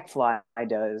a pec fly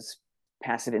does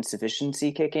passive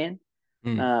insufficiency kick in.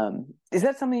 Mm. Is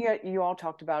that something that you all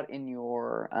talked about in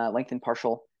your lengthened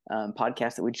partial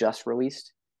podcast that we just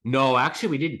released? No, actually,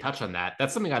 we didn't touch on that.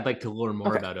 That's something I'd like to learn more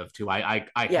Okay. about of too. I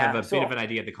have Yeah. a bit of So an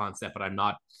idea of the concept, but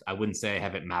I wouldn't say I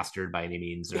have it mastered by any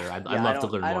means, or I'd yeah, love to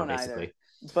learn I more, don't either. basically.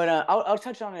 But I'll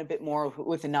touch on it a bit more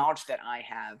with the knowledge that I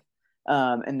have,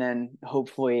 and then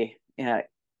hopefully,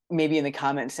 maybe in the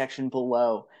comment section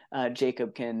below,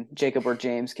 Jacob or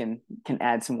James can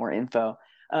add some more info.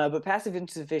 But passive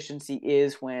insufficiency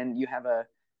is when you have a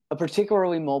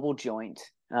particularly mobile joint,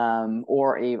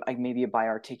 or like maybe a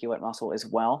biarticulate muscle as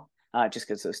well, just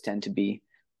because those tend to be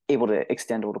able to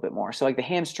extend a little bit more. So like the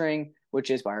hamstring, which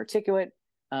is biarticulate,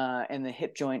 and the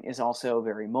hip joint is also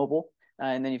very mobile.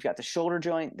 And then you've got the shoulder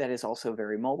joint that is also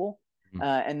very mobile.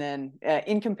 Mm. And then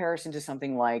in comparison to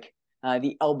something like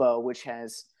the elbow, which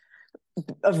has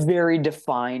a very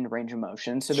defined range of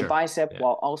motion. So the Sure. bicep, Yeah.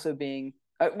 while also being,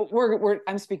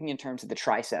 I'm speaking in terms of the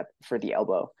tricep for the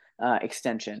elbow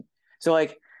extension. So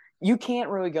like you can't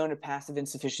really go into passive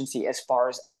insufficiency as far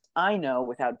as I know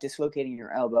without dislocating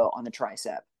your elbow on the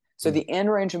tricep. So Mm. the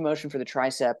end range of motion for the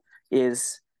tricep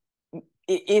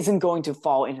it isn't going to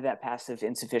fall into that passive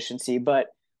insufficiency. But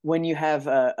when you have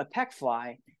a pec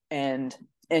fly and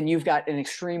you've got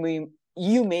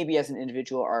you maybe as an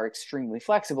individual are extremely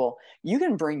flexible, you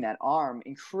can bring that arm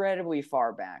incredibly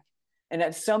far back. And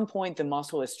at some point, the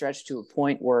muscle is stretched to a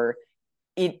point where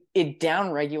it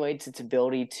down regulates its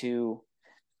ability to,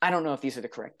 I don't know if these are the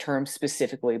correct terms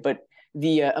specifically, but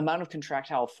the amount of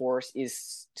contractile force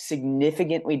is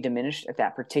significantly diminished at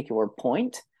that particular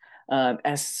point,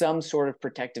 as some sort of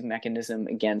protective mechanism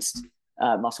against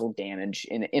muscle damage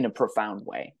in a profound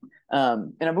way.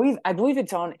 And I believe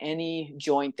it's on any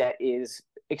joint that is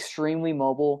extremely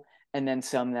mobile, and then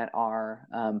some that are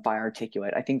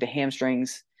biarticulate. I think the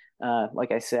hamstrings,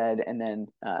 like I said, and then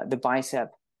the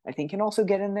bicep, I think can also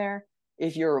get in there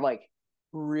if you're like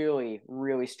really,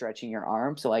 really stretching your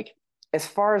arm. So like, as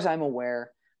far as I'm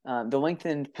aware, the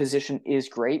lengthened position is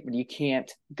great, but you can't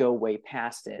go way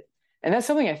past it. And that's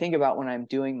something I think about when I'm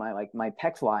doing my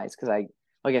pec flies, because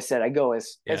like I said, I go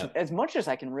Yeah. as much as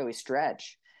I can really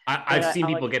stretch. I've And seen I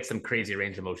people like, get some crazy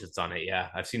range of motions on it. Yeah,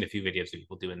 I've seen a few videos of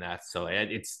people doing that. So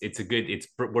it's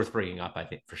worth bringing up, I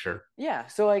think, for sure. yeah.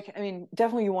 So like, I mean,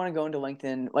 definitely you want to go into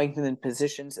lengthened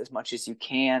positions as much as you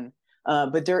can.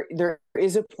 But there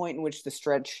is a point in which the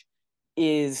stretch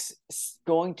is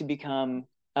going to become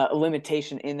a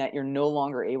limitation, in that you're no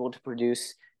longer able to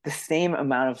produce the same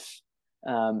amount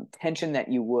of tension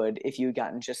that you would if you had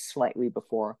gotten just slightly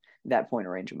before that point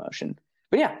of range of motion.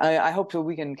 But yeah, I hope that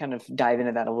we can kind of dive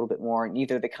into that a little bit more in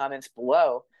either the comments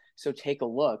below. So take a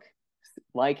look,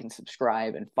 like and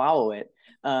subscribe and follow it,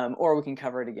 or we can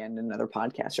cover it again in another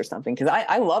podcast or something. Because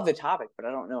I love the topic, but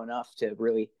I don't know enough to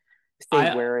really say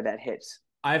I where that hits.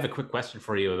 I have a quick question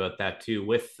for you about that too.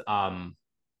 With the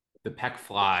pec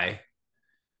fly,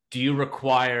 do you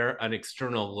require an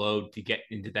external load to get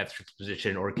into that strict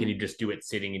position, or can you just do it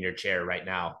sitting in your chair right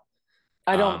now?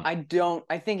 I don't. Um, I don't.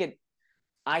 I think it.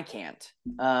 I can't.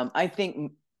 I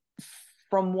think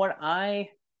from what I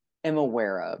am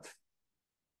aware of,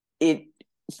 it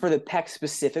for the pec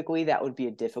specifically, that would be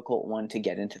a difficult one to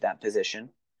get into that position.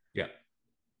 yeah,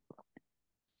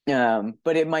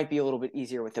 But it might be a little bit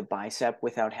easier with the bicep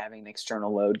without having an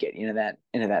external load get into that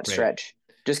right. stretch.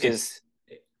 Just It's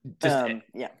because, just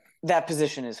yeah, that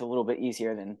position is a little bit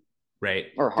easier than right.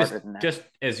 or Just harder than that. just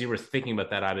as you were thinking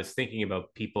about that, I was thinking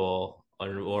about people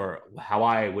or how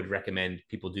I would recommend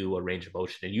people do a range of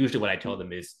motion. And usually what I tell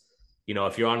them is,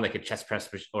 if you're on like a chest press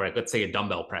or like, let's say a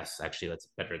dumbbell press, actually, that's a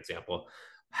better example.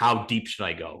 How deep should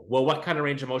I go? Well, what kind of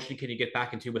range of motion can you get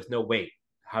back into with no weight?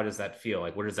 How does that feel?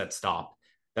 Like, where does that stop?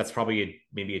 That's probably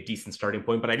maybe a decent starting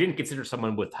point, but I didn't consider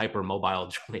someone with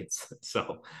hypermobile joints.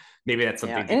 So maybe that's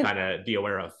Yeah, something to kind of be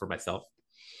aware of for myself.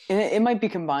 and it might be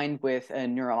combined with a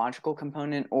neurological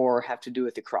component or have to do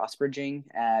with the cross bridging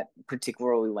at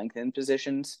particularly lengthened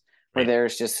positions, where Right.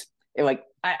 there's just like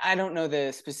I don't know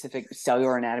the specific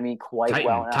cellular anatomy quite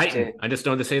well Titan, enough to. Titan. I just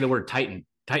know to say the word Titan.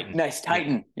 Titan. Nice Yeah.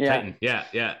 Titan, yeah. Titan. Yeah.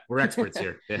 Yeah. We're experts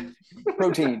here. Yeah.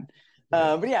 Protein.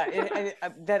 Yeah. But yeah,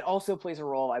 that also plays a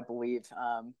role, I believe.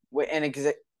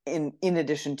 And in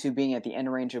addition to being at the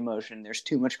end range of motion, there's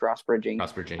too much cross bridging,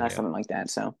 Cross bridging. Yeah. something like that.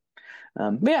 So,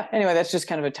 but yeah, anyway, that's just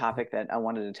kind of a topic that I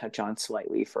wanted to touch on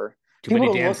slightly for Too people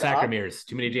many to damn look up. sacromeres.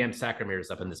 Too many damn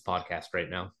sacromeres up in this podcast right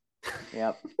now.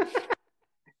 Yep.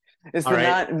 It's All the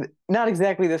right. not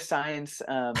exactly the science.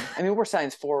 I mean, we're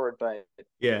science forward, but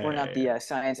we're Yeah. not the Yeah.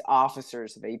 science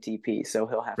officers of ATP. So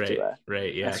he'll have to Right.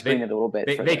 Right. Yeah. screen it a little bit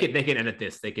for the. They can edit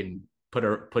this. They can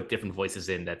put different voices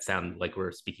in that sound like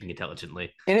we're speaking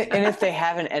intelligently. And if they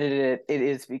haven't edited it, it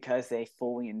is because they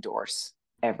fully endorse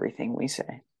everything we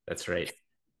say. That's right.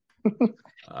 All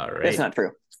That's right. not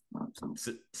true.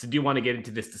 So do you want to get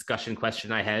into this discussion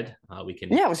question I had? We can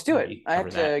Yeah, let's do it. maybe I have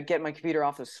cover that. to get my computer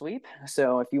off of sleep.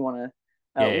 So if you want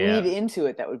to Yeah, yeah, lead yeah. into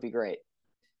it, that would be great.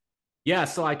 Yeah,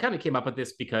 so I kind of came up with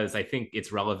this because I think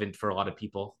it's relevant for a lot of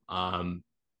people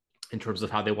in terms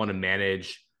of how they want to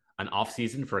manage an off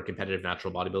season for a competitive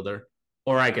natural bodybuilder,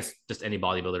 or I guess just any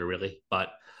bodybuilder really. But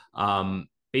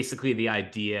basically, the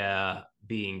idea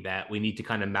being that we need to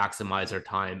kind of maximize our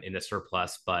time in a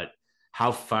surplus, but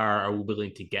how far are we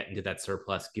willing to get into that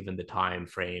surplus given the time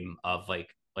frame of like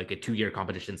a 2 year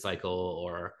competition cycle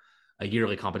or a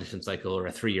yearly competition cycle or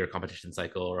a 3 year competition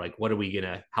cycle, or like how are we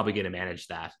gonna manage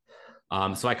that?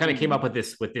 So I kind of came Mm-hmm.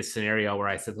 up with this scenario where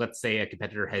I said, let's say a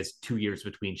competitor has 2 years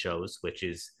between shows, which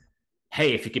is,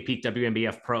 hey, if you compete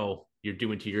WNBF Pro, you're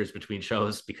doing 2 years between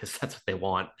shows because that's what they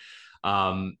want,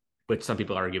 which some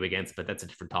people argue against, but that's a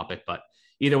different topic. But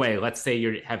either way, let's say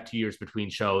you have 2 years between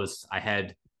shows. I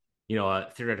had,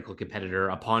 a theoretical competitor.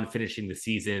 Upon finishing the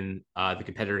season, the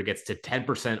competitor gets to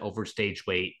 10% over stage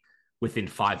weight within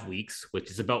 5 weeks, which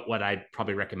is about what I'd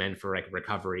probably recommend for like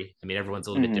recovery. I mean, everyone's a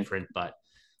little bit Mm-hmm. different, but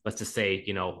let's just say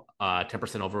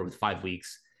 10% over with 5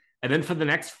 weeks, and then for the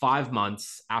next 5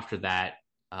 months after that,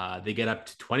 they get up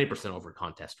to 20% over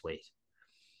contest weight.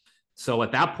 So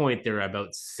at that point, they're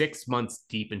about 6 months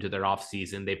deep into their off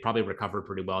season. They probably recovered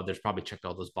pretty well. There's probably checked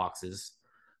all those boxes.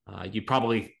 You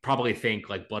probably think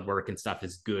like blood work and stuff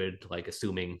is good, like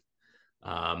assuming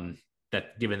um,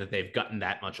 that given that they've gotten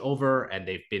that much over and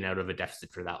they've been out of a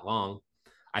deficit for that long,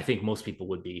 I think most people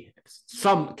would be.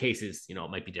 Some cases, it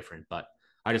might be different, but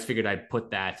I just figured I'd put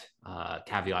that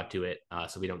caveat to it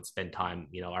so we don't spend time,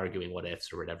 arguing what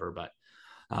ifs or whatever. But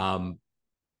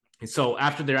so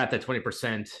after they're at that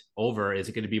 20% over, is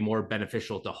it going to be more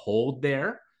beneficial to hold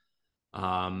there?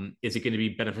 Is it going to be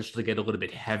beneficial to get a little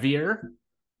bit heavier?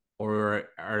 Or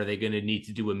are they going to need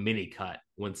to do a mini cut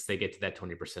once they get to that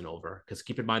 20% over? Because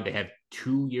keep in mind, they have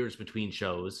 2 years between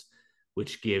shows,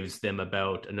 which gives them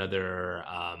about another,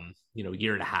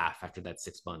 year and a half after that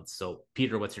 6 months. So,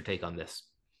 Peter, what's your take on this?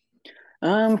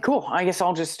 Cool. I guess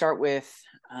I'll just start with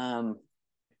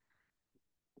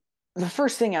the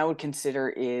first thing I would consider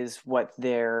is what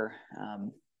their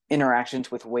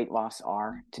interactions with weight loss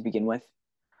are to begin with.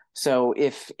 So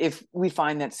if we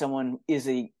find that someone is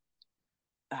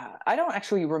I don't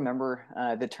actually remember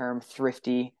the term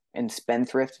thrifty and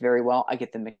spendthrift very well. I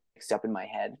get them mixed up in my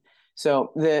head.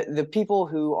 So the people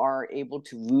who are able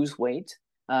to lose weight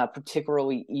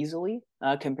particularly easily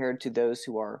compared to those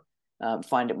who are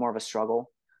find it more of a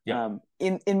struggle. Yeah.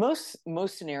 In most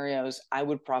scenarios, I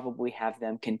would probably have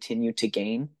them continue to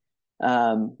gain,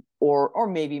 or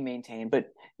maybe maintain,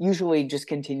 but usually just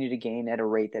continue to gain at a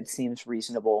rate that seems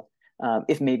reasonable,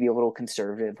 if maybe a little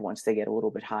conservative once they get a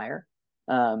little bit higher,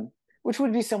 which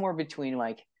would be somewhere between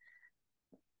like,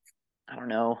 I don't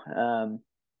know,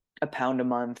 a pound a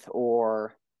month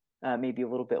or maybe a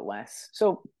little bit less.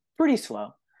 So pretty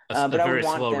slow. A But I would very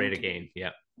want slow them rate of to, gain.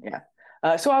 Yeah. yeah.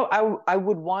 So I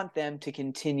would want them to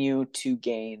continue to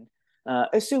gain,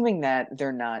 assuming that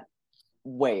they're not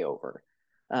way over.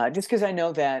 Just because I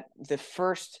know that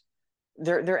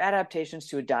their adaptations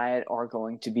to a diet are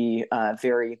going to be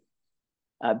very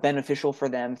beneficial for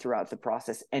them throughout the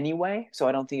process anyway. So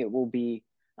I don't think it will be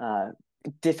uh,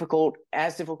 difficult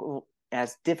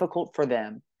for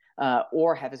them,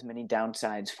 or have as many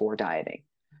downsides for dieting.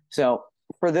 So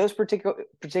for those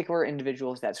particular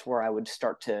individuals, that's where I would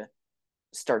start to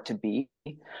be.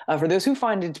 For those who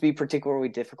find it to be particularly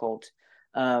difficult,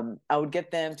 I would get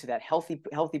them to that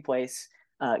healthy place,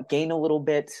 gain a little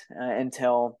bit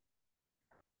until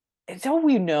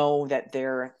we know that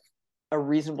they're a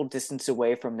reasonable distance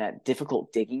away from that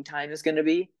difficult digging time is going to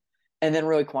be, and then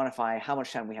really quantify how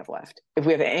much time we have left. If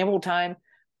we have ample time,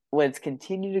 let's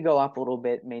continue to go up a little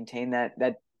bit, maintain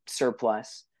that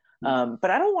surplus. But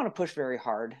I don't want to push very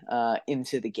hard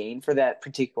into the gain for that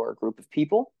particular group of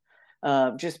people,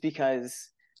 just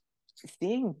because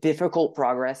seeing difficult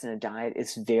progress in a diet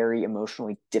is very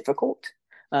emotionally difficult.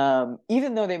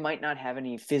 Even though they might not have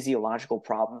any physiological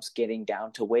problems getting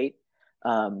down to weight,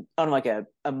 on like a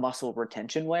muscle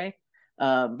retention way.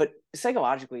 But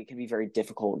psychologically, it can be very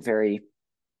difficult, very,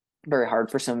 very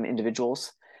hard for some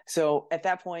individuals. So at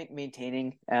that point,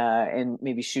 maintaining and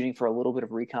maybe shooting for a little bit of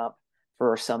recomp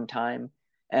for some time,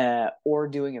 or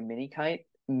doing a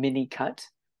mini cut,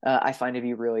 I find to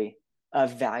be really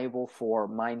valuable for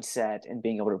mindset and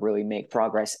being able to really make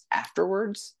progress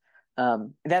afterwards.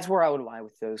 That's where I would lie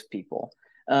with those people.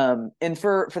 And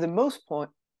for the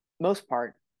most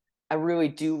part, I really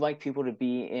do like people to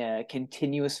be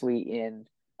continuously in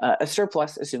a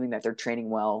surplus, assuming that they're training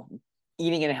well,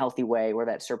 eating in a healthy way where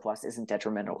that surplus isn't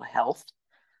detrimental to health.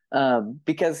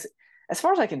 Because as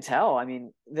far as I can tell, I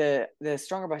mean, the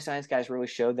Stronger by Science guys really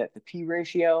showed that the P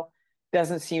ratio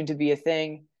doesn't seem to be a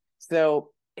thing. So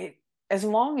as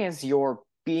long as you're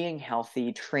being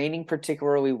healthy, training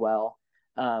particularly well,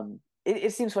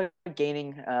 it seems like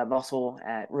gaining muscle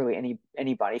at really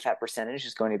any body fat percentage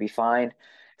is going to be fine.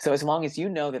 So as long as you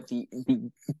know that the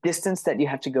distance that you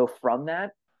have to go from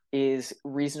that is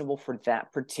reasonable for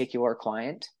that particular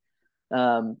client,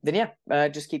 then yeah,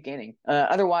 just keep gaining.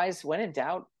 Otherwise, when in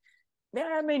doubt,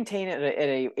 yeah, maintain it at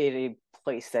a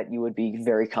place that you would be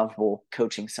very comfortable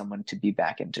coaching someone to be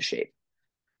back into shape.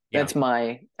 Yeah. That's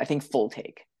my, I think, full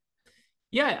take.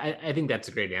 Yeah. I think that's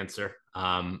a great answer.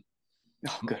 Oh,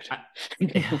 good.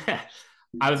 I,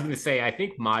 I was going to say, I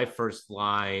think my first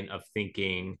line of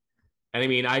thinking, and I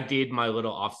mean, I did my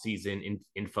little off-season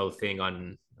info thing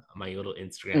on my little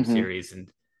Instagram Hmm. series,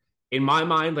 and in my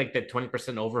mind, like that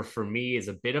 20% over for me is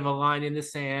a bit of a line in the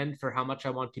sand for how much I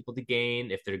want people to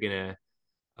gain if they're gonna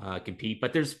compete.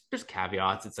 But there's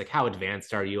caveats. It's like how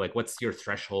advanced are you? Like what's your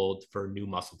threshold for new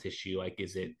muscle tissue? Like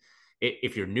is it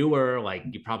if you're newer, like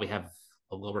you probably have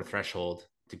a lower threshold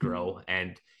to grow,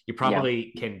 and you Yeah.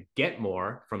 probably can get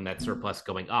more from that surplus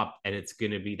going up, and it's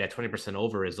going to be that 20%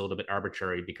 over is a little bit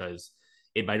arbitrary because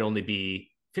it might only be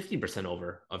 15%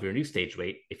 over of your new stage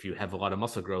weight if you have a lot of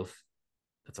muscle growth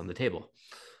that's on the table.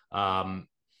 Um,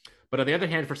 but on the other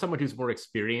hand, for someone who's more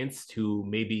experienced, who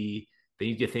maybe they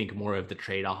need to think more of the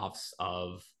trade offs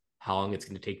of how long it's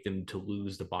going to take them to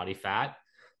lose the body fat.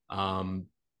 Um,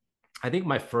 I think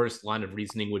my first line of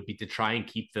reasoning would be to try and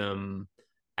keep them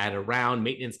at around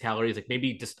maintenance calories, like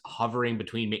maybe just hovering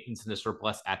between maintenance and the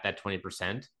surplus at that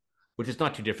 20%, which is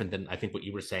not too different than I think what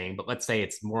you were saying. But let's say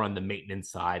it's more on the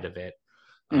maintenance side of it,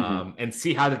 Mm-hmm. and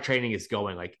see how the training is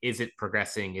going. Like, is it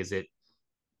progressing?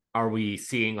 Are we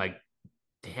seeing like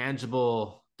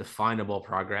tangible, definable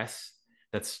progress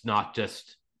that's not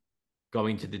just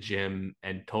going to the gym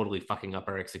and totally fucking up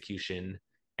our execution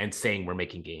and saying we're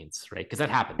making gains, right? Because that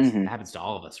happens. It Mm-hmm. happens to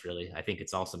all of us, really. I think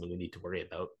it's all something we need to worry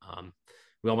about.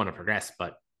 We all want to progress,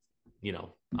 but you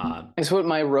know, It's what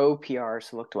my row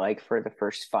PRs looked like for the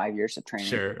first 5 years of training.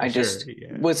 sure, I sure, just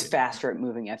yeah, was faster at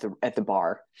moving at the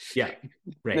bar yeah,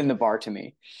 than right, the bar to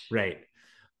me. right.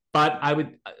 But I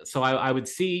would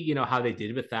see, how they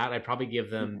did with that. I'd probably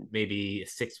give them Mm-hmm. maybe a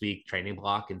 6 week training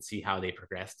block and see how they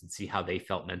progressed and see how they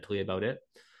felt mentally about it.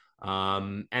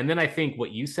 And then I think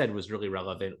what you said was really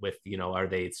relevant with, are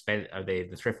they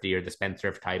the thrifty or the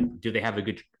spendthrift type? Do they have a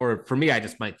good, or for me, I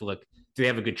just might look, do they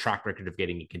have a good track record of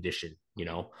getting in condition,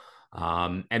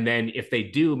 and then if they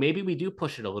do, maybe we do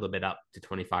push it a little bit up to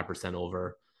 25%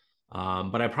 over.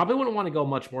 But I probably wouldn't want to go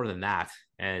much more than that.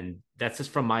 And that's just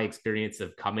from my experience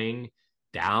of coming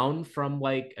down from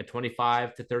like a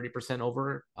 25 to 30%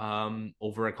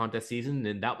 over a contest season.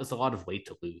 And that was a lot of weight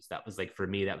to lose. That was like, for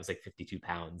me, that was like 52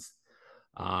 pounds.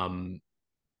 Um,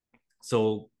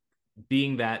 so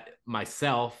being that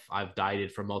myself, I've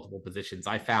dieted from multiple positions,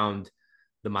 I found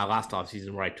my last off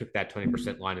season where I took that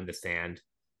 20% line in the sand,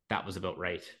 that was about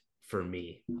right for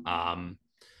me.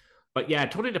 But yeah,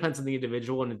 it totally depends on the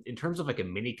individual. And in terms of like a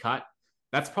mini cut,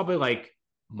 that's probably like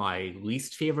my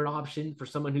least favorite option for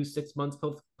someone who's 6 months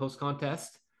post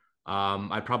contest.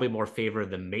 I'd probably more favor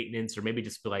the maintenance, or maybe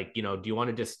just be like, do you want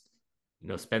to just,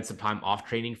 spend some time off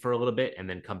training for a little bit and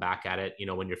then come back at it,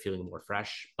 when you're feeling more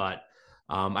fresh. But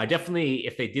I definitely,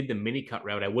 if they did the mini cut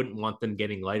route, I wouldn't want them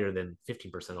getting lighter than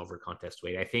 15% over contest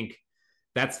weight. I think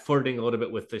that's flirting a little bit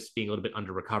with this being a little bit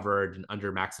under recovered and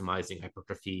under maximizing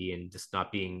hypertrophy and just not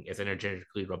being as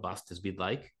energetically robust as we'd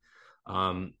like. So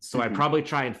I'd Mm-hmm. probably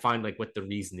try and find like what the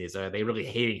reason is. Are they really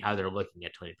hating how they're looking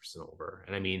at 20% over?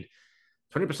 And I mean,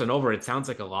 20% over, it sounds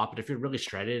like a lot, but if you're really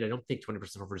shredded, I don't think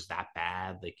 20% over is that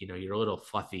bad. Like, you're a little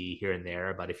fluffy here and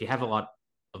there, but if you have a lot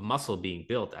of muscle being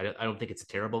built, I don't think it's a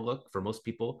terrible look for most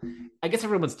people. I guess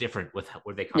everyone's different with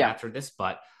where they come Yeah. after this,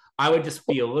 but I would just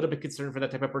be a little bit concerned for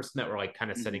that type of person that were like kind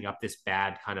of Mm-hmm. setting up this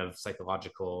bad kind of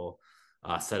psychological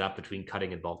setup between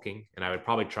cutting and bulking. And I would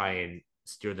probably try and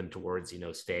steer them towards,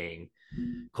 staying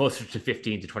closer to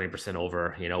 15 to 20%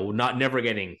 over, not never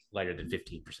getting lighter than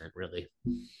 15%, really.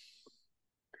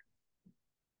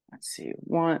 Let's see.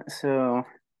 So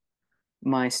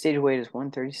my stage weight is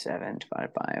 137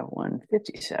 divided by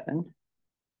 157.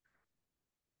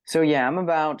 So yeah, I'm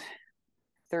about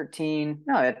 13.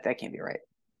 No, that can't be right.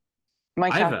 Am I I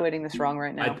have a calculating this wrong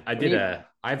right now?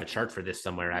 I have a chart for this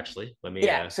somewhere actually. Let me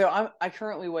Yeah, so I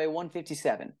currently weigh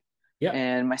 157 yeah,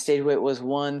 and my stage weight was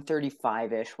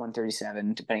 135-ish,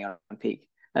 137 depending on peak.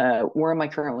 Where am I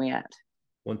currently at?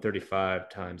 135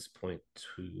 times 0.2.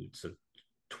 So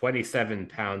 27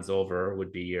 pounds over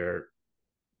would be your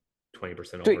 20%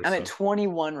 So over. I'm at So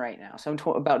 21 right now. So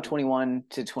I'm about 21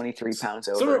 to 23 pounds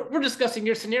so over. we're discussing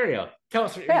your scenario. Tell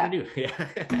us what you're gonna Yeah.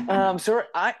 do. Yeah. So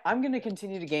I'm going to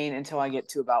continue to gain until I get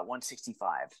to about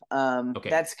 165. Okay.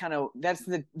 That's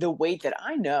the weight that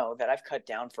I know that I've cut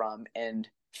down from and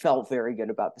felt very good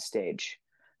about the stage.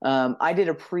 I did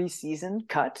a preseason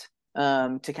cut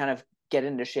to kind of get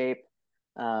into shape.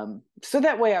 So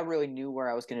that way I really knew where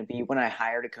I was going to be when I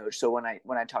hired a coach. So when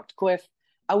I talked to Cliff,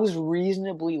 I was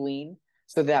reasonably lean.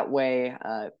 So that way,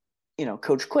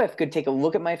 Coach Cliff could take a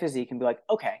look at my physique and be like,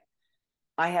 okay,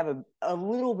 I have a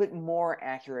little bit more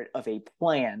accurate of a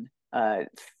plan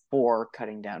for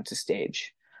cutting down to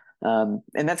stage. And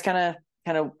that's kind of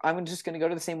I'm just going to go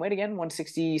to the same weight again,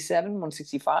 167,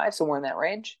 165, somewhere in that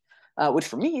range, which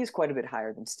for me is quite a bit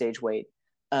higher than stage weight.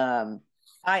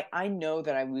 I know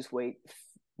that I lose weight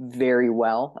very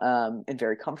well and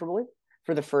very comfortably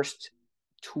for the first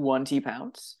 20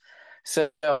 pounds. So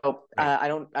Right. I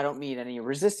don't need any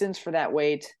resistance for that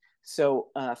weight. So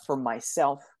for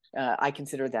myself, I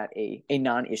consider that a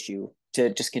non-issue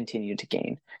to just continue to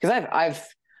gain because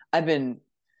I've been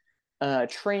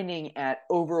training at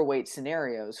overweight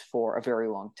scenarios for a very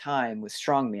long time with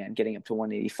strongman, getting up to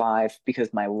 185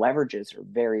 because my leverages are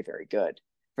very, very good,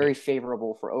 very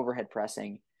favorable for overhead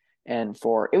pressing and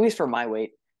for, at least for my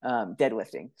weight,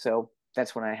 deadlifting. So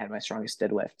that's when I had my strongest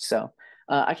deadlift. So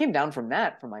I came down from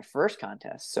that from my first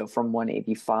contest. So from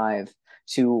 185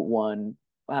 to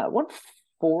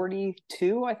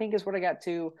 142, I think is what I got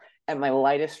to at my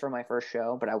lightest for my first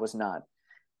show, but I was not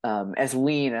as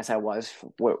lean as I was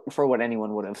for what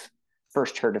anyone would have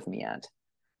first heard of me at.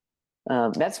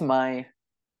 That's my,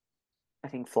 I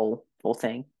think, full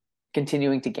thing.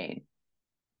 Continuing to gain.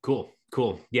 Cool.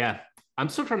 Cool. Yeah. I'm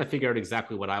still trying to figure out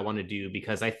exactly what I want to do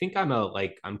because I think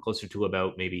I'm closer to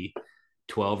about maybe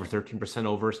 12 or 13%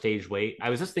 over stage weight. I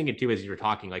was just thinking too, as you were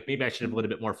talking, like maybe I should have a little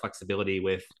bit more flexibility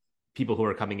with people who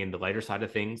are coming in the lighter side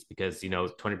of things because,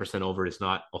 20% over is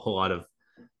not a whole lot of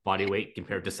body weight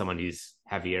compared to someone who's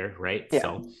heavier, right? Yeah,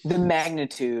 So, the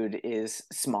magnitude is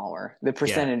smaller. The yeah,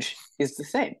 percentage is the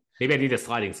same. maybe I need a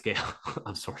sliding scale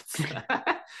of sorts Maybe.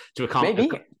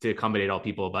 to accommodate all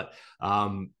people. But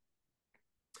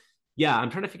yeah, I'm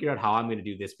trying to figure out how I'm going to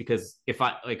do this because if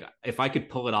I could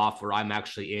pull it off where I'm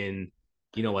actually in,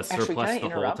 a Actually, can surplus I the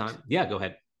whole interrupt? time. Yeah, go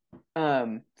ahead.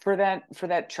 For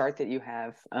that chart that you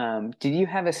have, did you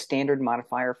have a standard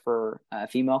modifier for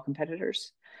female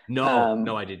competitors? No,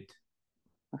 no, Um, I didn't.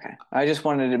 okay, I just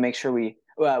wanted to make sure we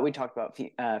talked about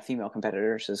female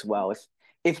competitors as well.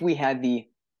 If we had the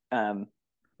um,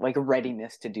 like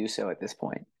readiness to do so at this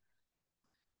point.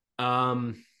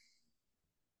 Um,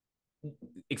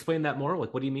 Explain that more.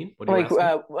 Like, what do you mean? What are you Like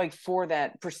asking? like for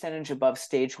that percentage above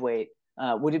stage weight,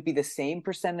 would it be the same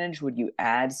percentage? Would you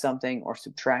add something or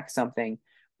subtract something,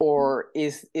 or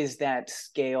is that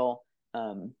scale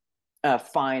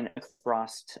fine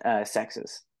across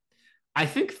sexes? I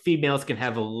think females can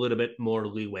have a little bit more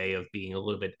leeway of being a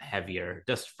little bit heavier,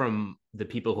 just from the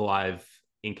people who I've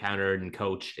encountered and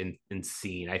coached and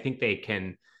seen. I think they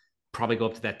can probably go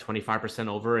up to that 25%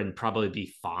 over and probably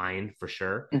be fine for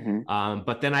sure. Hmm.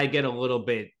 But then I get a little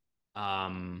bit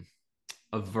um,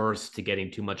 averse to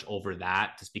getting too much over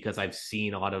that just because I've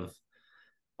seen a lot of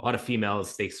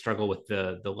females they struggle with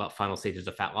the final stages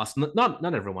of fat loss.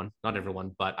 Not everyone, not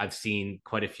everyone, but I've seen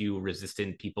quite a few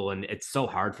resistant people, and it's so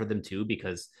hard for them too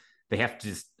because they have to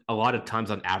just a lot of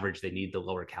times on average they need the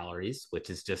lower calories, which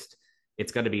is just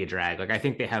it's going to be a drag. Like I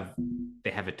think they have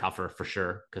it tougher for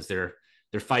sure because they're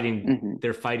fighting Hmm.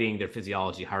 they're fighting their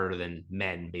physiology harder than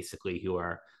men basically who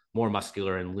are more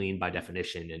muscular and lean by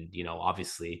definition, and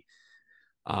obviously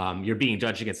you're being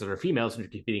judged against other females and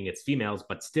you're competing against females,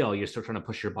 but still you're still trying to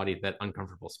push your body to that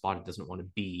uncomfortable spot it doesn't want to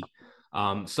be.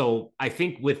 So I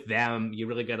think with them, you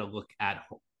really got to look at.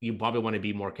 You probably want to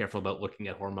be more careful about looking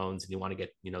at hormones, and you want to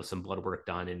get some blood work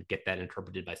done and get that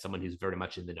interpreted by someone who's very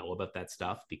much in the know about that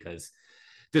stuff because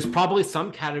there's probably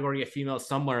some category of female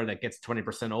somewhere that gets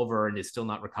 20% over and is still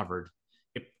not recovered.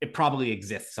 It probably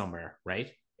exists somewhere,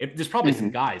 right? There's probably some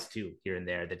Hmm. guys too here and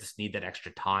there that just need that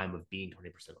extra time of being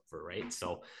 20% over, right?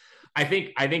 So I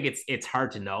think it's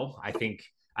hard to know. I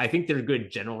think they're good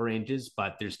general ranges,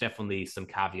 but there's definitely some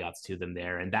caveats to them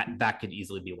there, and that could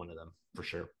easily be one of them for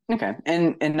sure. Okay,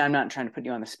 and I'm not trying to put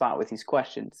you on the spot with these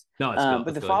questions, No, it's good. but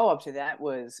That's the good. follow up to that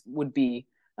would be,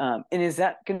 and is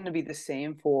that going to be the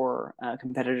same for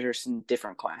competitors in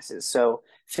different classes? So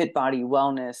fit body,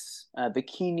 wellness,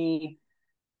 bikini.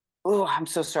 Oh, I'm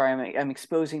so sorry. I'm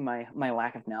exposing my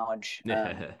lack of knowledge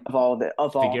of all the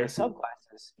Figure.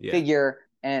 subclasses. Yeah. Figure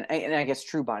and I guess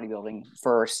true bodybuilding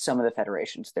for some of the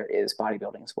federations there is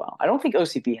bodybuilding as well. I don't think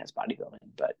OCP has bodybuilding,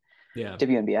 but Yeah.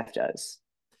 WNBF does.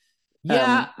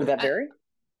 Yeah. Would that vary?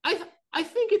 I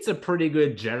think it's a pretty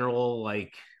good general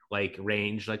like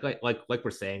range, like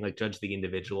we're saying, like judge the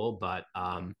individual. But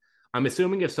I'm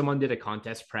assuming if someone did a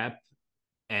contest prep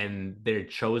and they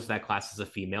chose that class as a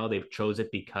female, they've chose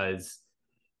it because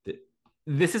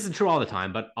this isn't true all the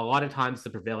time, but a lot of times the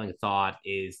prevailing thought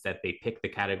is that they pick the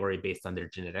category based on their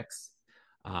genetics.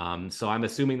 So I'm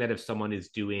assuming that if someone is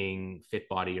doing fit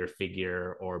body or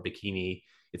figure or bikini,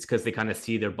 it's because they kind of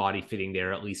see their body fitting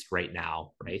there at least right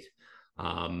now, right?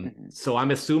 Mhm. So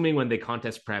I'm assuming when they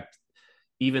contest prepped,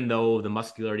 even though the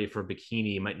muscularity for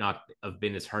bikini might not have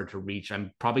been as hard to reach,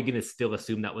 I'm probably going to still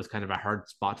assume that was kind of a hard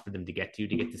spot for them to get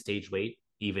to stage weight,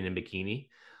 even in bikini.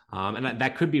 And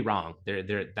that could be wrong.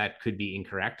 That could be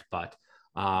incorrect, but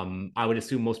I would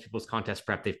assume most people's contest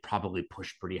prep they've probably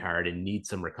pushed pretty hard and need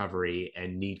some recovery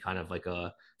and need kind of like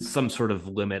a some sort of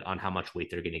limit on how much weight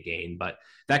they're going to gain. But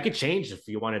that could change if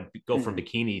you want to go from Mhm.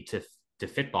 bikini to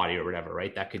fit body or whatever,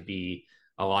 right? That could be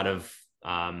a lot of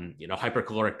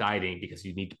hypercaloric dieting because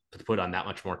you need to put on that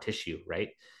much more tissue, right?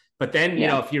 But then,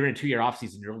 Yeah. if you're in a 2-year off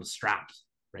season, you're a little strapped,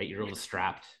 right? You're a little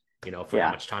strapped. for how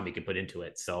Yeah. much time you can put into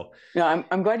it. So, No,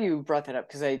 I'm glad you brought that up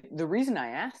because the reason I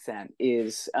asked that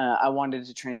is I wanted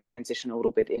to transition a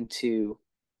little bit into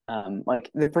like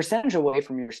the percentage away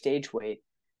from your stage weight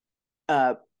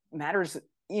uh, matters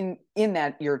in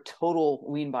that your total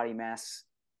lean body mass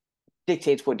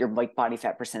dictates what your like body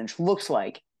fat percentage looks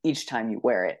like each time you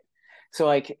wear it. So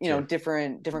like sure.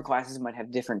 different classes might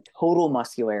have different total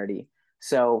muscularity.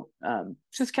 So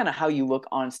just kind of how you look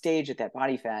on stage at that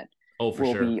body fat Oh, for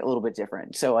will be sure. a little bit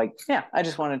different. So like yeah, I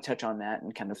just want to touch on that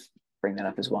and kind of bring that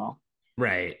up as well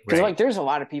Right, because right. like there's a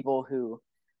lot of people who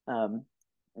um,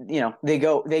 they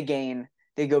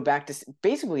go back to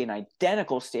basically an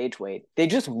identical stage weight. They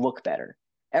just look better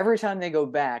every time they go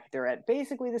back. They're at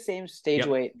basically the same stage Yep.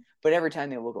 weight, but every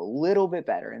time they look a little bit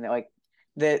better, and they're like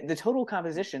the total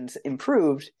composition's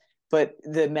improved, but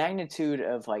the magnitude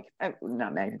of like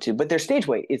not magnitude, but their stage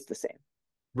weight is the same.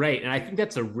 Right. And I think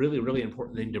that's a really, really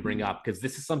important thing to bring up because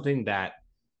this is something that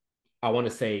I want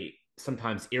to say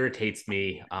sometimes irritates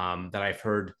me, that I've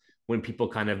heard when people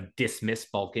kind of dismiss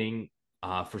bulking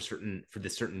for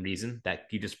this certain reason that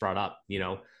you just brought up.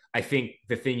 I think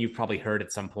the thing you've probably heard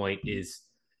at some point is,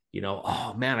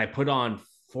 oh man, I put on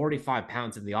 45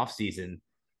 pounds in the off season,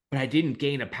 but I didn't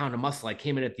gain a pound of muscle. I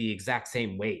came in at the exact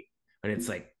same weight. And it's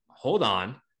like, hold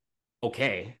on,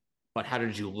 okay, but how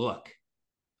did you look?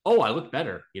 Oh, I looked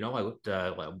better. I looked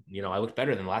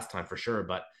better than last time for sure.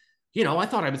 But I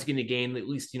thought I was going to gain at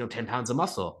least 10 pounds of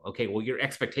muscle. Okay, well, your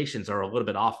expectations are a little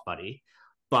bit off, buddy.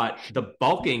 But the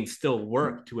bulking still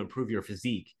worked to improve your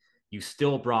physique. You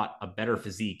still brought a better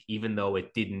physique, even though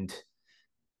it didn't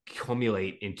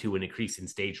accumulate into an increase in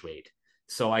stage weight.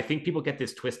 So I think people get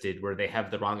this twisted where they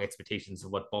have the wrong expectations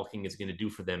of what bulking is going to do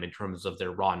for them in terms of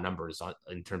their raw numbers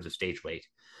in terms of stage weight.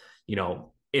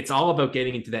 It's all about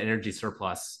getting into that energy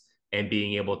surplus and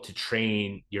being able to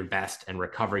train your best and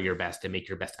recover your best and make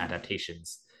your best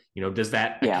adaptations. Does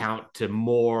that Yeah, account to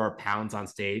more pounds on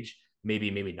stage?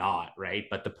 Maybe, maybe not, right?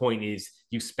 But the point is,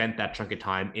 you spent that chunk of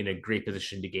time in a great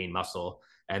position to gain muscle,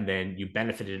 and then you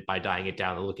benefited by dying it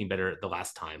down and looking better the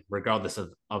last time, regardless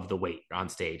of the weight on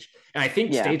stage. And I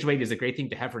think yeah, stage weight is a great thing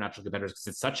to have for natural competitors because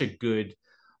it's such a good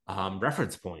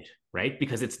reference point, right?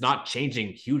 Because it's not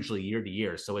changing hugely year to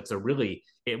year. So it's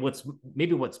what's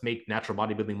make natural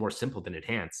bodybuilding more simple than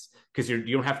enhanced because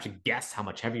you don't have to guess how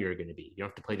much heavier you're going to be. You don't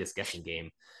have to play this guessing game,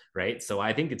 right? So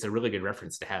I think it's a really good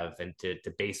reference to have and to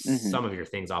base hmm some of your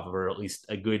things off of, or at least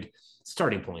a good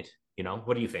starting point.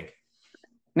 What do you think?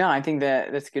 No, I think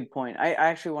that's a good point. I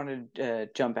actually wanted to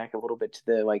jump back a little bit to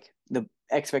the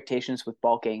expectations with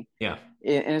bulking, Yeah.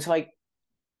 and it's like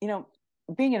you know,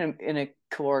 being in a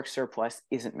caloric surplus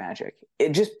isn't magic.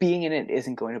 It just being in it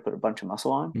isn't going to put a bunch of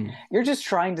muscle on. Mm. You're just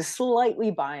trying to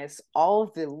slightly bias all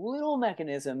of the little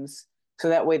mechanisms so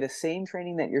that way the same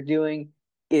training that you're doing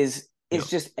is Yeah.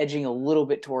 just edging a little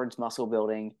bit towards muscle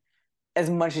building as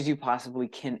much as you possibly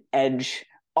can edge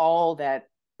all that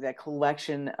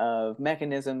collection of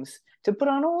mechanisms to put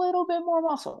on a little bit more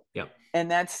muscle. Yeah. And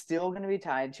that's still going to be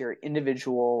tied to your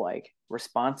individual like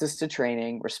responses to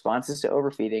training, responses to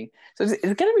overfeeding. So it's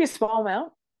going to be a small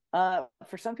amount.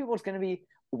 For some people, it's going to be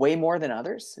way more than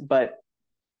others, but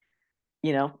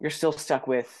you're still stuck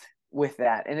with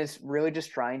that, and it's really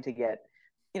just trying to get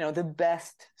the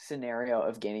best scenario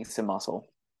of gaining some muscle,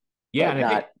 Yeah, but and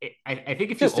I think not if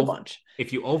you just a bunch.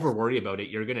 over worry about it,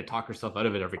 you're going to talk yourself out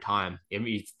of it every time. I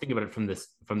mean, you think about it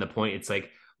from the point, it's like,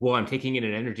 well, I'm taking in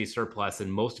an energy surplus,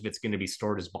 and most of it's going to be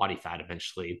stored as body fat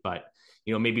eventually, but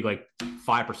maybe like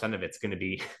 5% of it's going to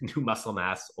be new muscle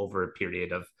mass over a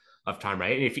period of time,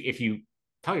 right? And if you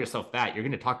tell yourself that, you're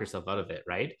going to talk yourself out of it,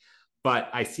 right? But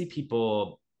I see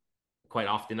people quite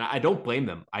often. I don't blame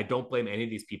them. I don't blame any of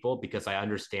these people because I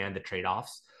understand the trade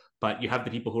offs. But you have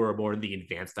the people who are more in the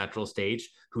advanced natural stage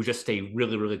who just stay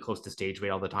really, really close to stage weight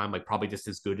all the time, like probably just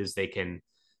as good as they can,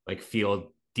 like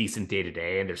feel decent day to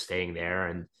day, and they're staying there.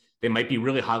 And they might be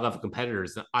really high level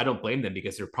competitors. I don't blame them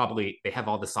because they have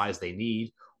all the size they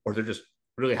need, or they're just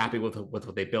really happy with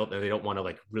what they built, and they don't want to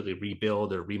like really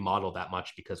rebuild or remodel that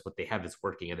much because what they have is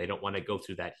working, and they don't want to go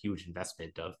through that huge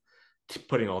investment of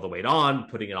putting all the weight on,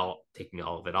 taking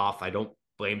all of it off. I don't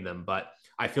blame them, but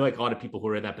I feel like a lot of people who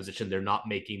are in that position, they're not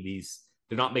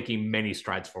making many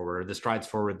strides forward. The strides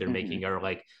forward they're Mm-hmm. making are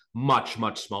like much,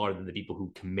 much smaller than the people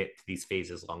who commit to these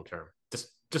phases long term.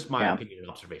 Just my Yeah. opinion and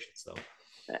observations, though.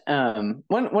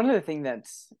 One of the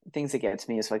things that gets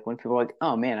me is like when people are like,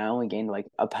 oh man, I only gained like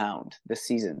a pound this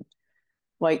season.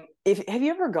 Like, if have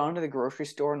you ever gone to the grocery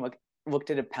store and looked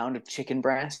at a pound of chicken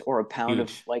breast or a pound of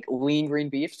Huge. like lean green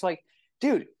beef? It's like,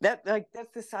 dude, that's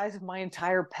the size of my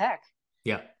entire pec.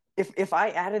 Yeah. If I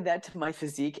added that to my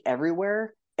physique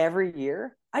everywhere every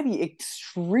year, I'd be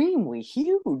extremely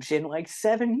huge in like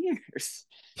 7 years.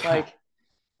 Yeah. Like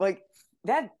like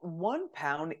that 1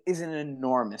 pound is an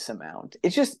enormous amount. It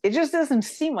just doesn't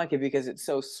seem like it because it's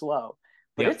so slow,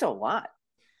 but Yep. it's a lot.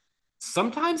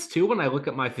 Sometimes too, when I look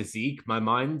at my physique, my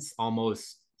mind's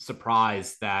almost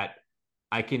surprised that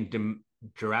I can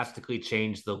drastically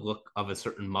change the look of a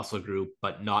certain muscle group,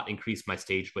 but not increase my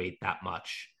stage weight that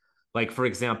much. Like for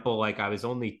example, like I was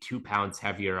only 2 pounds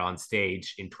heavier on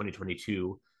stage in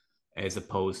 2022 as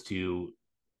opposed to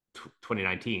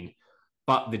 2019.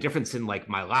 But the difference in like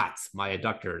my lats, my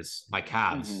adductors, my Mm-hmm.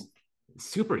 calves,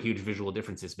 super huge visual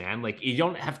differences, man. Like you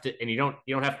don't have to, and you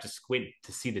don't have to squint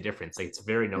to see the difference. Like it's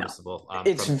very No, noticeable.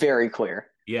 it's From very clear.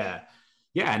 yeah,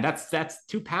 yeah, and that's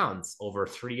 2 pounds over a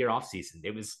 3 year off season.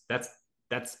 It was that's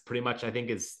pretty much I think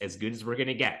as good as we're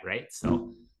gonna get, right?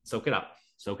 So soak it up,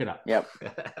 soak it up. Yep.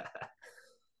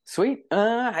 Sweet.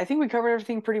 I think we covered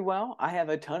everything pretty well. I have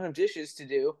a ton of dishes to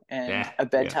do and Yeah, a yeah.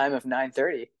 bedtime of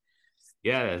 9:30.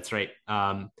 Yeah, that's right.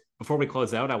 Before we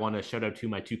close out, I want to shout out to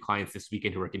my two clients this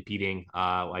weekend who are competing.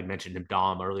 I mentioned him,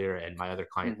 Dom, earlier, and my other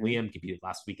client, Mm-hmm. Liam, competed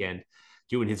last weekend,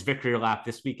 doing his victory lap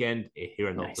this weekend here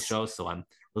in the local Nice. show. So I'm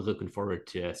really looking forward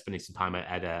to spending some time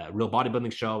at a real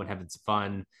bodybuilding show and having some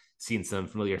fun, seeing some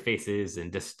familiar faces,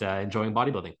 and just enjoying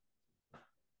bodybuilding.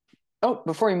 Oh,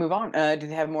 before you move on, do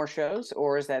they have more shows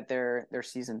or is that their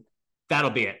season?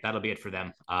 That'll be it. That'll be it for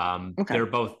them. Okay.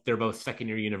 They're both second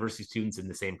year university students in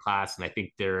the same class, and I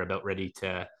think they're about ready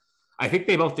to. I think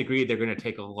they both agreed they're going to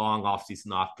take a long off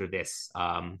season after this.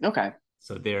 Okay.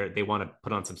 So they want to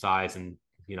put on some size and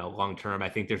long term. I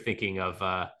think they're thinking of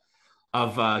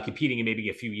competing in maybe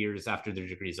a few years after their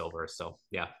degree's over. So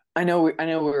yeah, I know we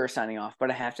were signing off, but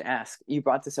I have to ask. You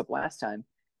brought this up last time.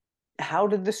 How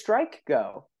did the strike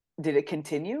go? Did it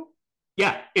continue?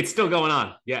 yeah, it's still going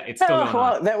on. Yeah, it's still Oh, going on.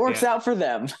 well, that works Yeah. out for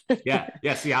them. Yeah,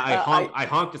 yes, yeah. I honk, I I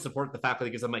honk to support the faculty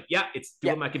because I'm like, yeah, it's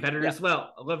Yeah, doing my competitors yeah,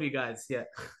 well. I love you guys. Yeah,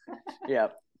 yeah.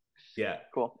 yeah.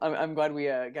 Cool. I'm glad we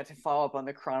got to follow up on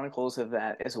the chronicles of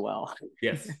that as well.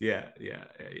 Yes. Yeah. Yeah.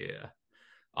 Yeah.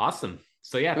 Awesome.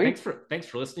 So yeah, thanks Sweet. for thanks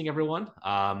for listening, everyone.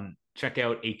 Check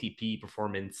out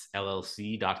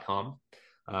atpperformancellc.com.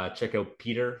 Check out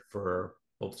Peter for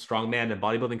both strongman and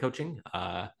bodybuilding coaching.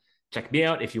 Check me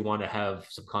out if you want to have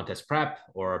some contest prep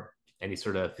or any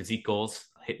sort of physique goals.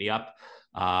 Hit me up.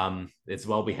 As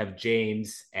well, we have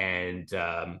James and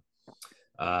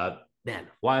man,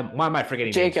 why am I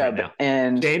forgetting names right Jacob now?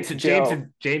 and Joe.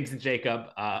 James and Jacob,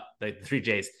 the three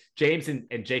J's. James and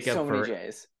Jacob So many for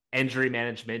J's. injury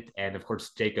management, and of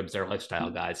course Jacob's our lifestyle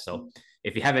guys. So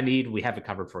if you have a need, we have it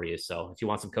covered for you. So if you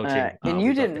want some coaching, And you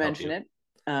we'd love didn't to help mention you. it,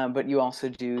 but you also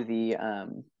do the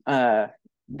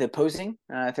posing,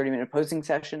 30-minute posing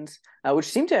sessions, which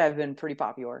seem to have been pretty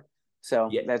popular. So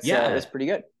Yeah, that's yeah, pretty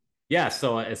good. yeah.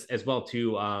 So as well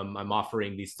too, I'm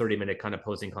offering these 30-minute kind of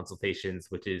posing consultations,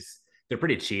 which is they're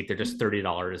pretty cheap. They're just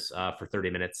 $30 for 30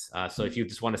 minutes. So if you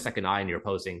just want a second eye in your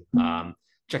posing,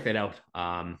 check that out.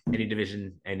 Any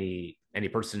division, any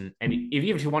person,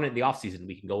 even if you want it in the off season,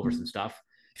 we can go over some stuff.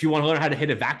 If you want to learn how to hit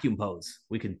a vacuum pose,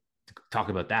 we can talk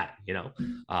about that.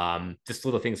 Just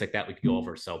little things like that we could go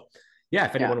over. So yeah,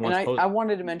 if Yeah, anyone and wants I pose,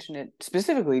 wanted to mention it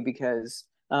specifically because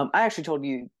I actually told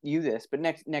you this, but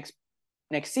next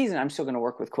season I'm still going to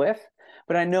work with Cliff,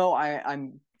 but I know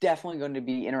I'm definitely going to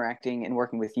be interacting and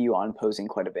working with you on posing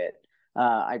quite a bit.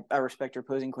 I respect your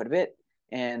posing quite a bit,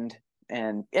 and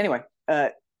anyway,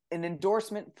 an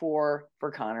endorsement for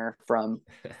Connor from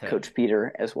Coach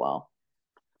Peter as well.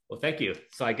 well, thank you.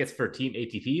 So I guess for Team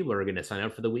ATP, we're going to sign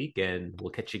out for the week, and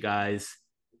we'll catch you guys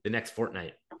the next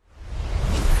fortnight.